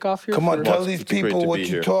want to kick off here? Come on, for- tell these it's great people to what be you're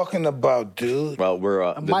here. talking about, dude. Well,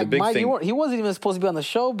 we're the big Mike, thing. he wasn't even supposed to be on the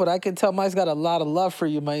show, but I can tell Mike's got a lot of love for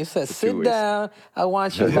you, man. He said, "Sit two-ways. down. I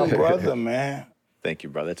want you." You're my brother, man. Thank you,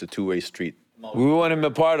 brother. It's a two-way street. We want him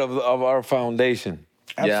a part of our foundation.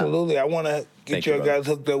 Absolutely. I want to get Thank you, your brother. guys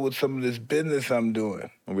hooked up with some of this business I'm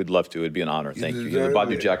doing. We'd love to. It'd be an honor. Thank you. The deserve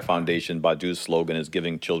Badou it. Jack Foundation, Badou's slogan is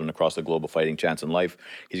giving children across the globe a fighting chance in life.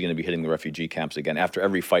 He's going to be hitting the refugee camps again. After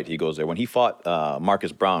every fight, he goes there. When he fought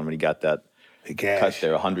Marcus Brown, when he got that The gash. cut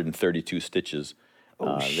there, 132 stitches,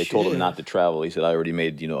 they told him not to travel. He said, "I already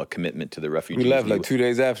made a commitment to the refugees." We left He like 2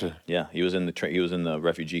 days after. Yeah, he was in the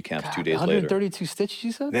refugee camps 2 days later. 132 stitches,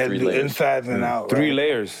 you said? They had to Three do layers. inside and out. 3 right?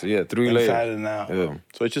 layers. Yeah, 3 Inside layers. and out. Yeah.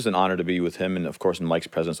 So it's just an honor to be with him, and of course in Mike's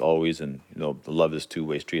presence always. And the love is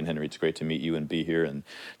two-way street. And Henry, it's great to meet you and be here, and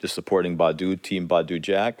just supporting Badou, Team Badou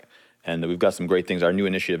Jack. And we've got some great things. Our new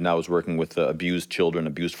initiative now is working with abused children,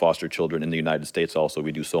 abused foster children in the United States. Also,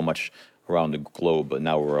 we do so much around the globe, but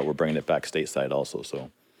now we're bringing it back stateside also. So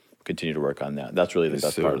continue to work on that. That's really the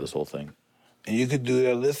best part of this whole thing. And you could do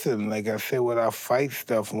that. Listen, like I said, with our fight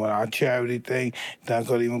stuff and with our charity thing, it's not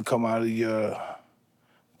going to even come out of your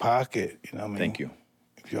pocket. You know what I mean? Thank you.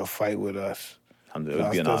 If you'll fight with us. It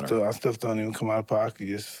would be an honor. Our stuff don't even come out of pocket.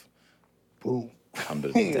 Just, boom.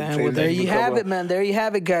 Alhamdulillah. Damn, well, there you have it, man. There you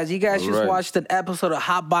have it, guys. You guys just Right. watched an episode of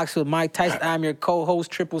Hot Box with Mike Tyson. I'm your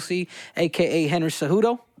co-host, Triple C, a.k.a. Henry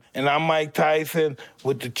Cejudo. And I'm Mike Tyson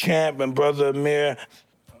with the champ and brother Amir.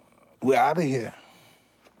 We're out of here.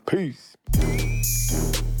 Peace.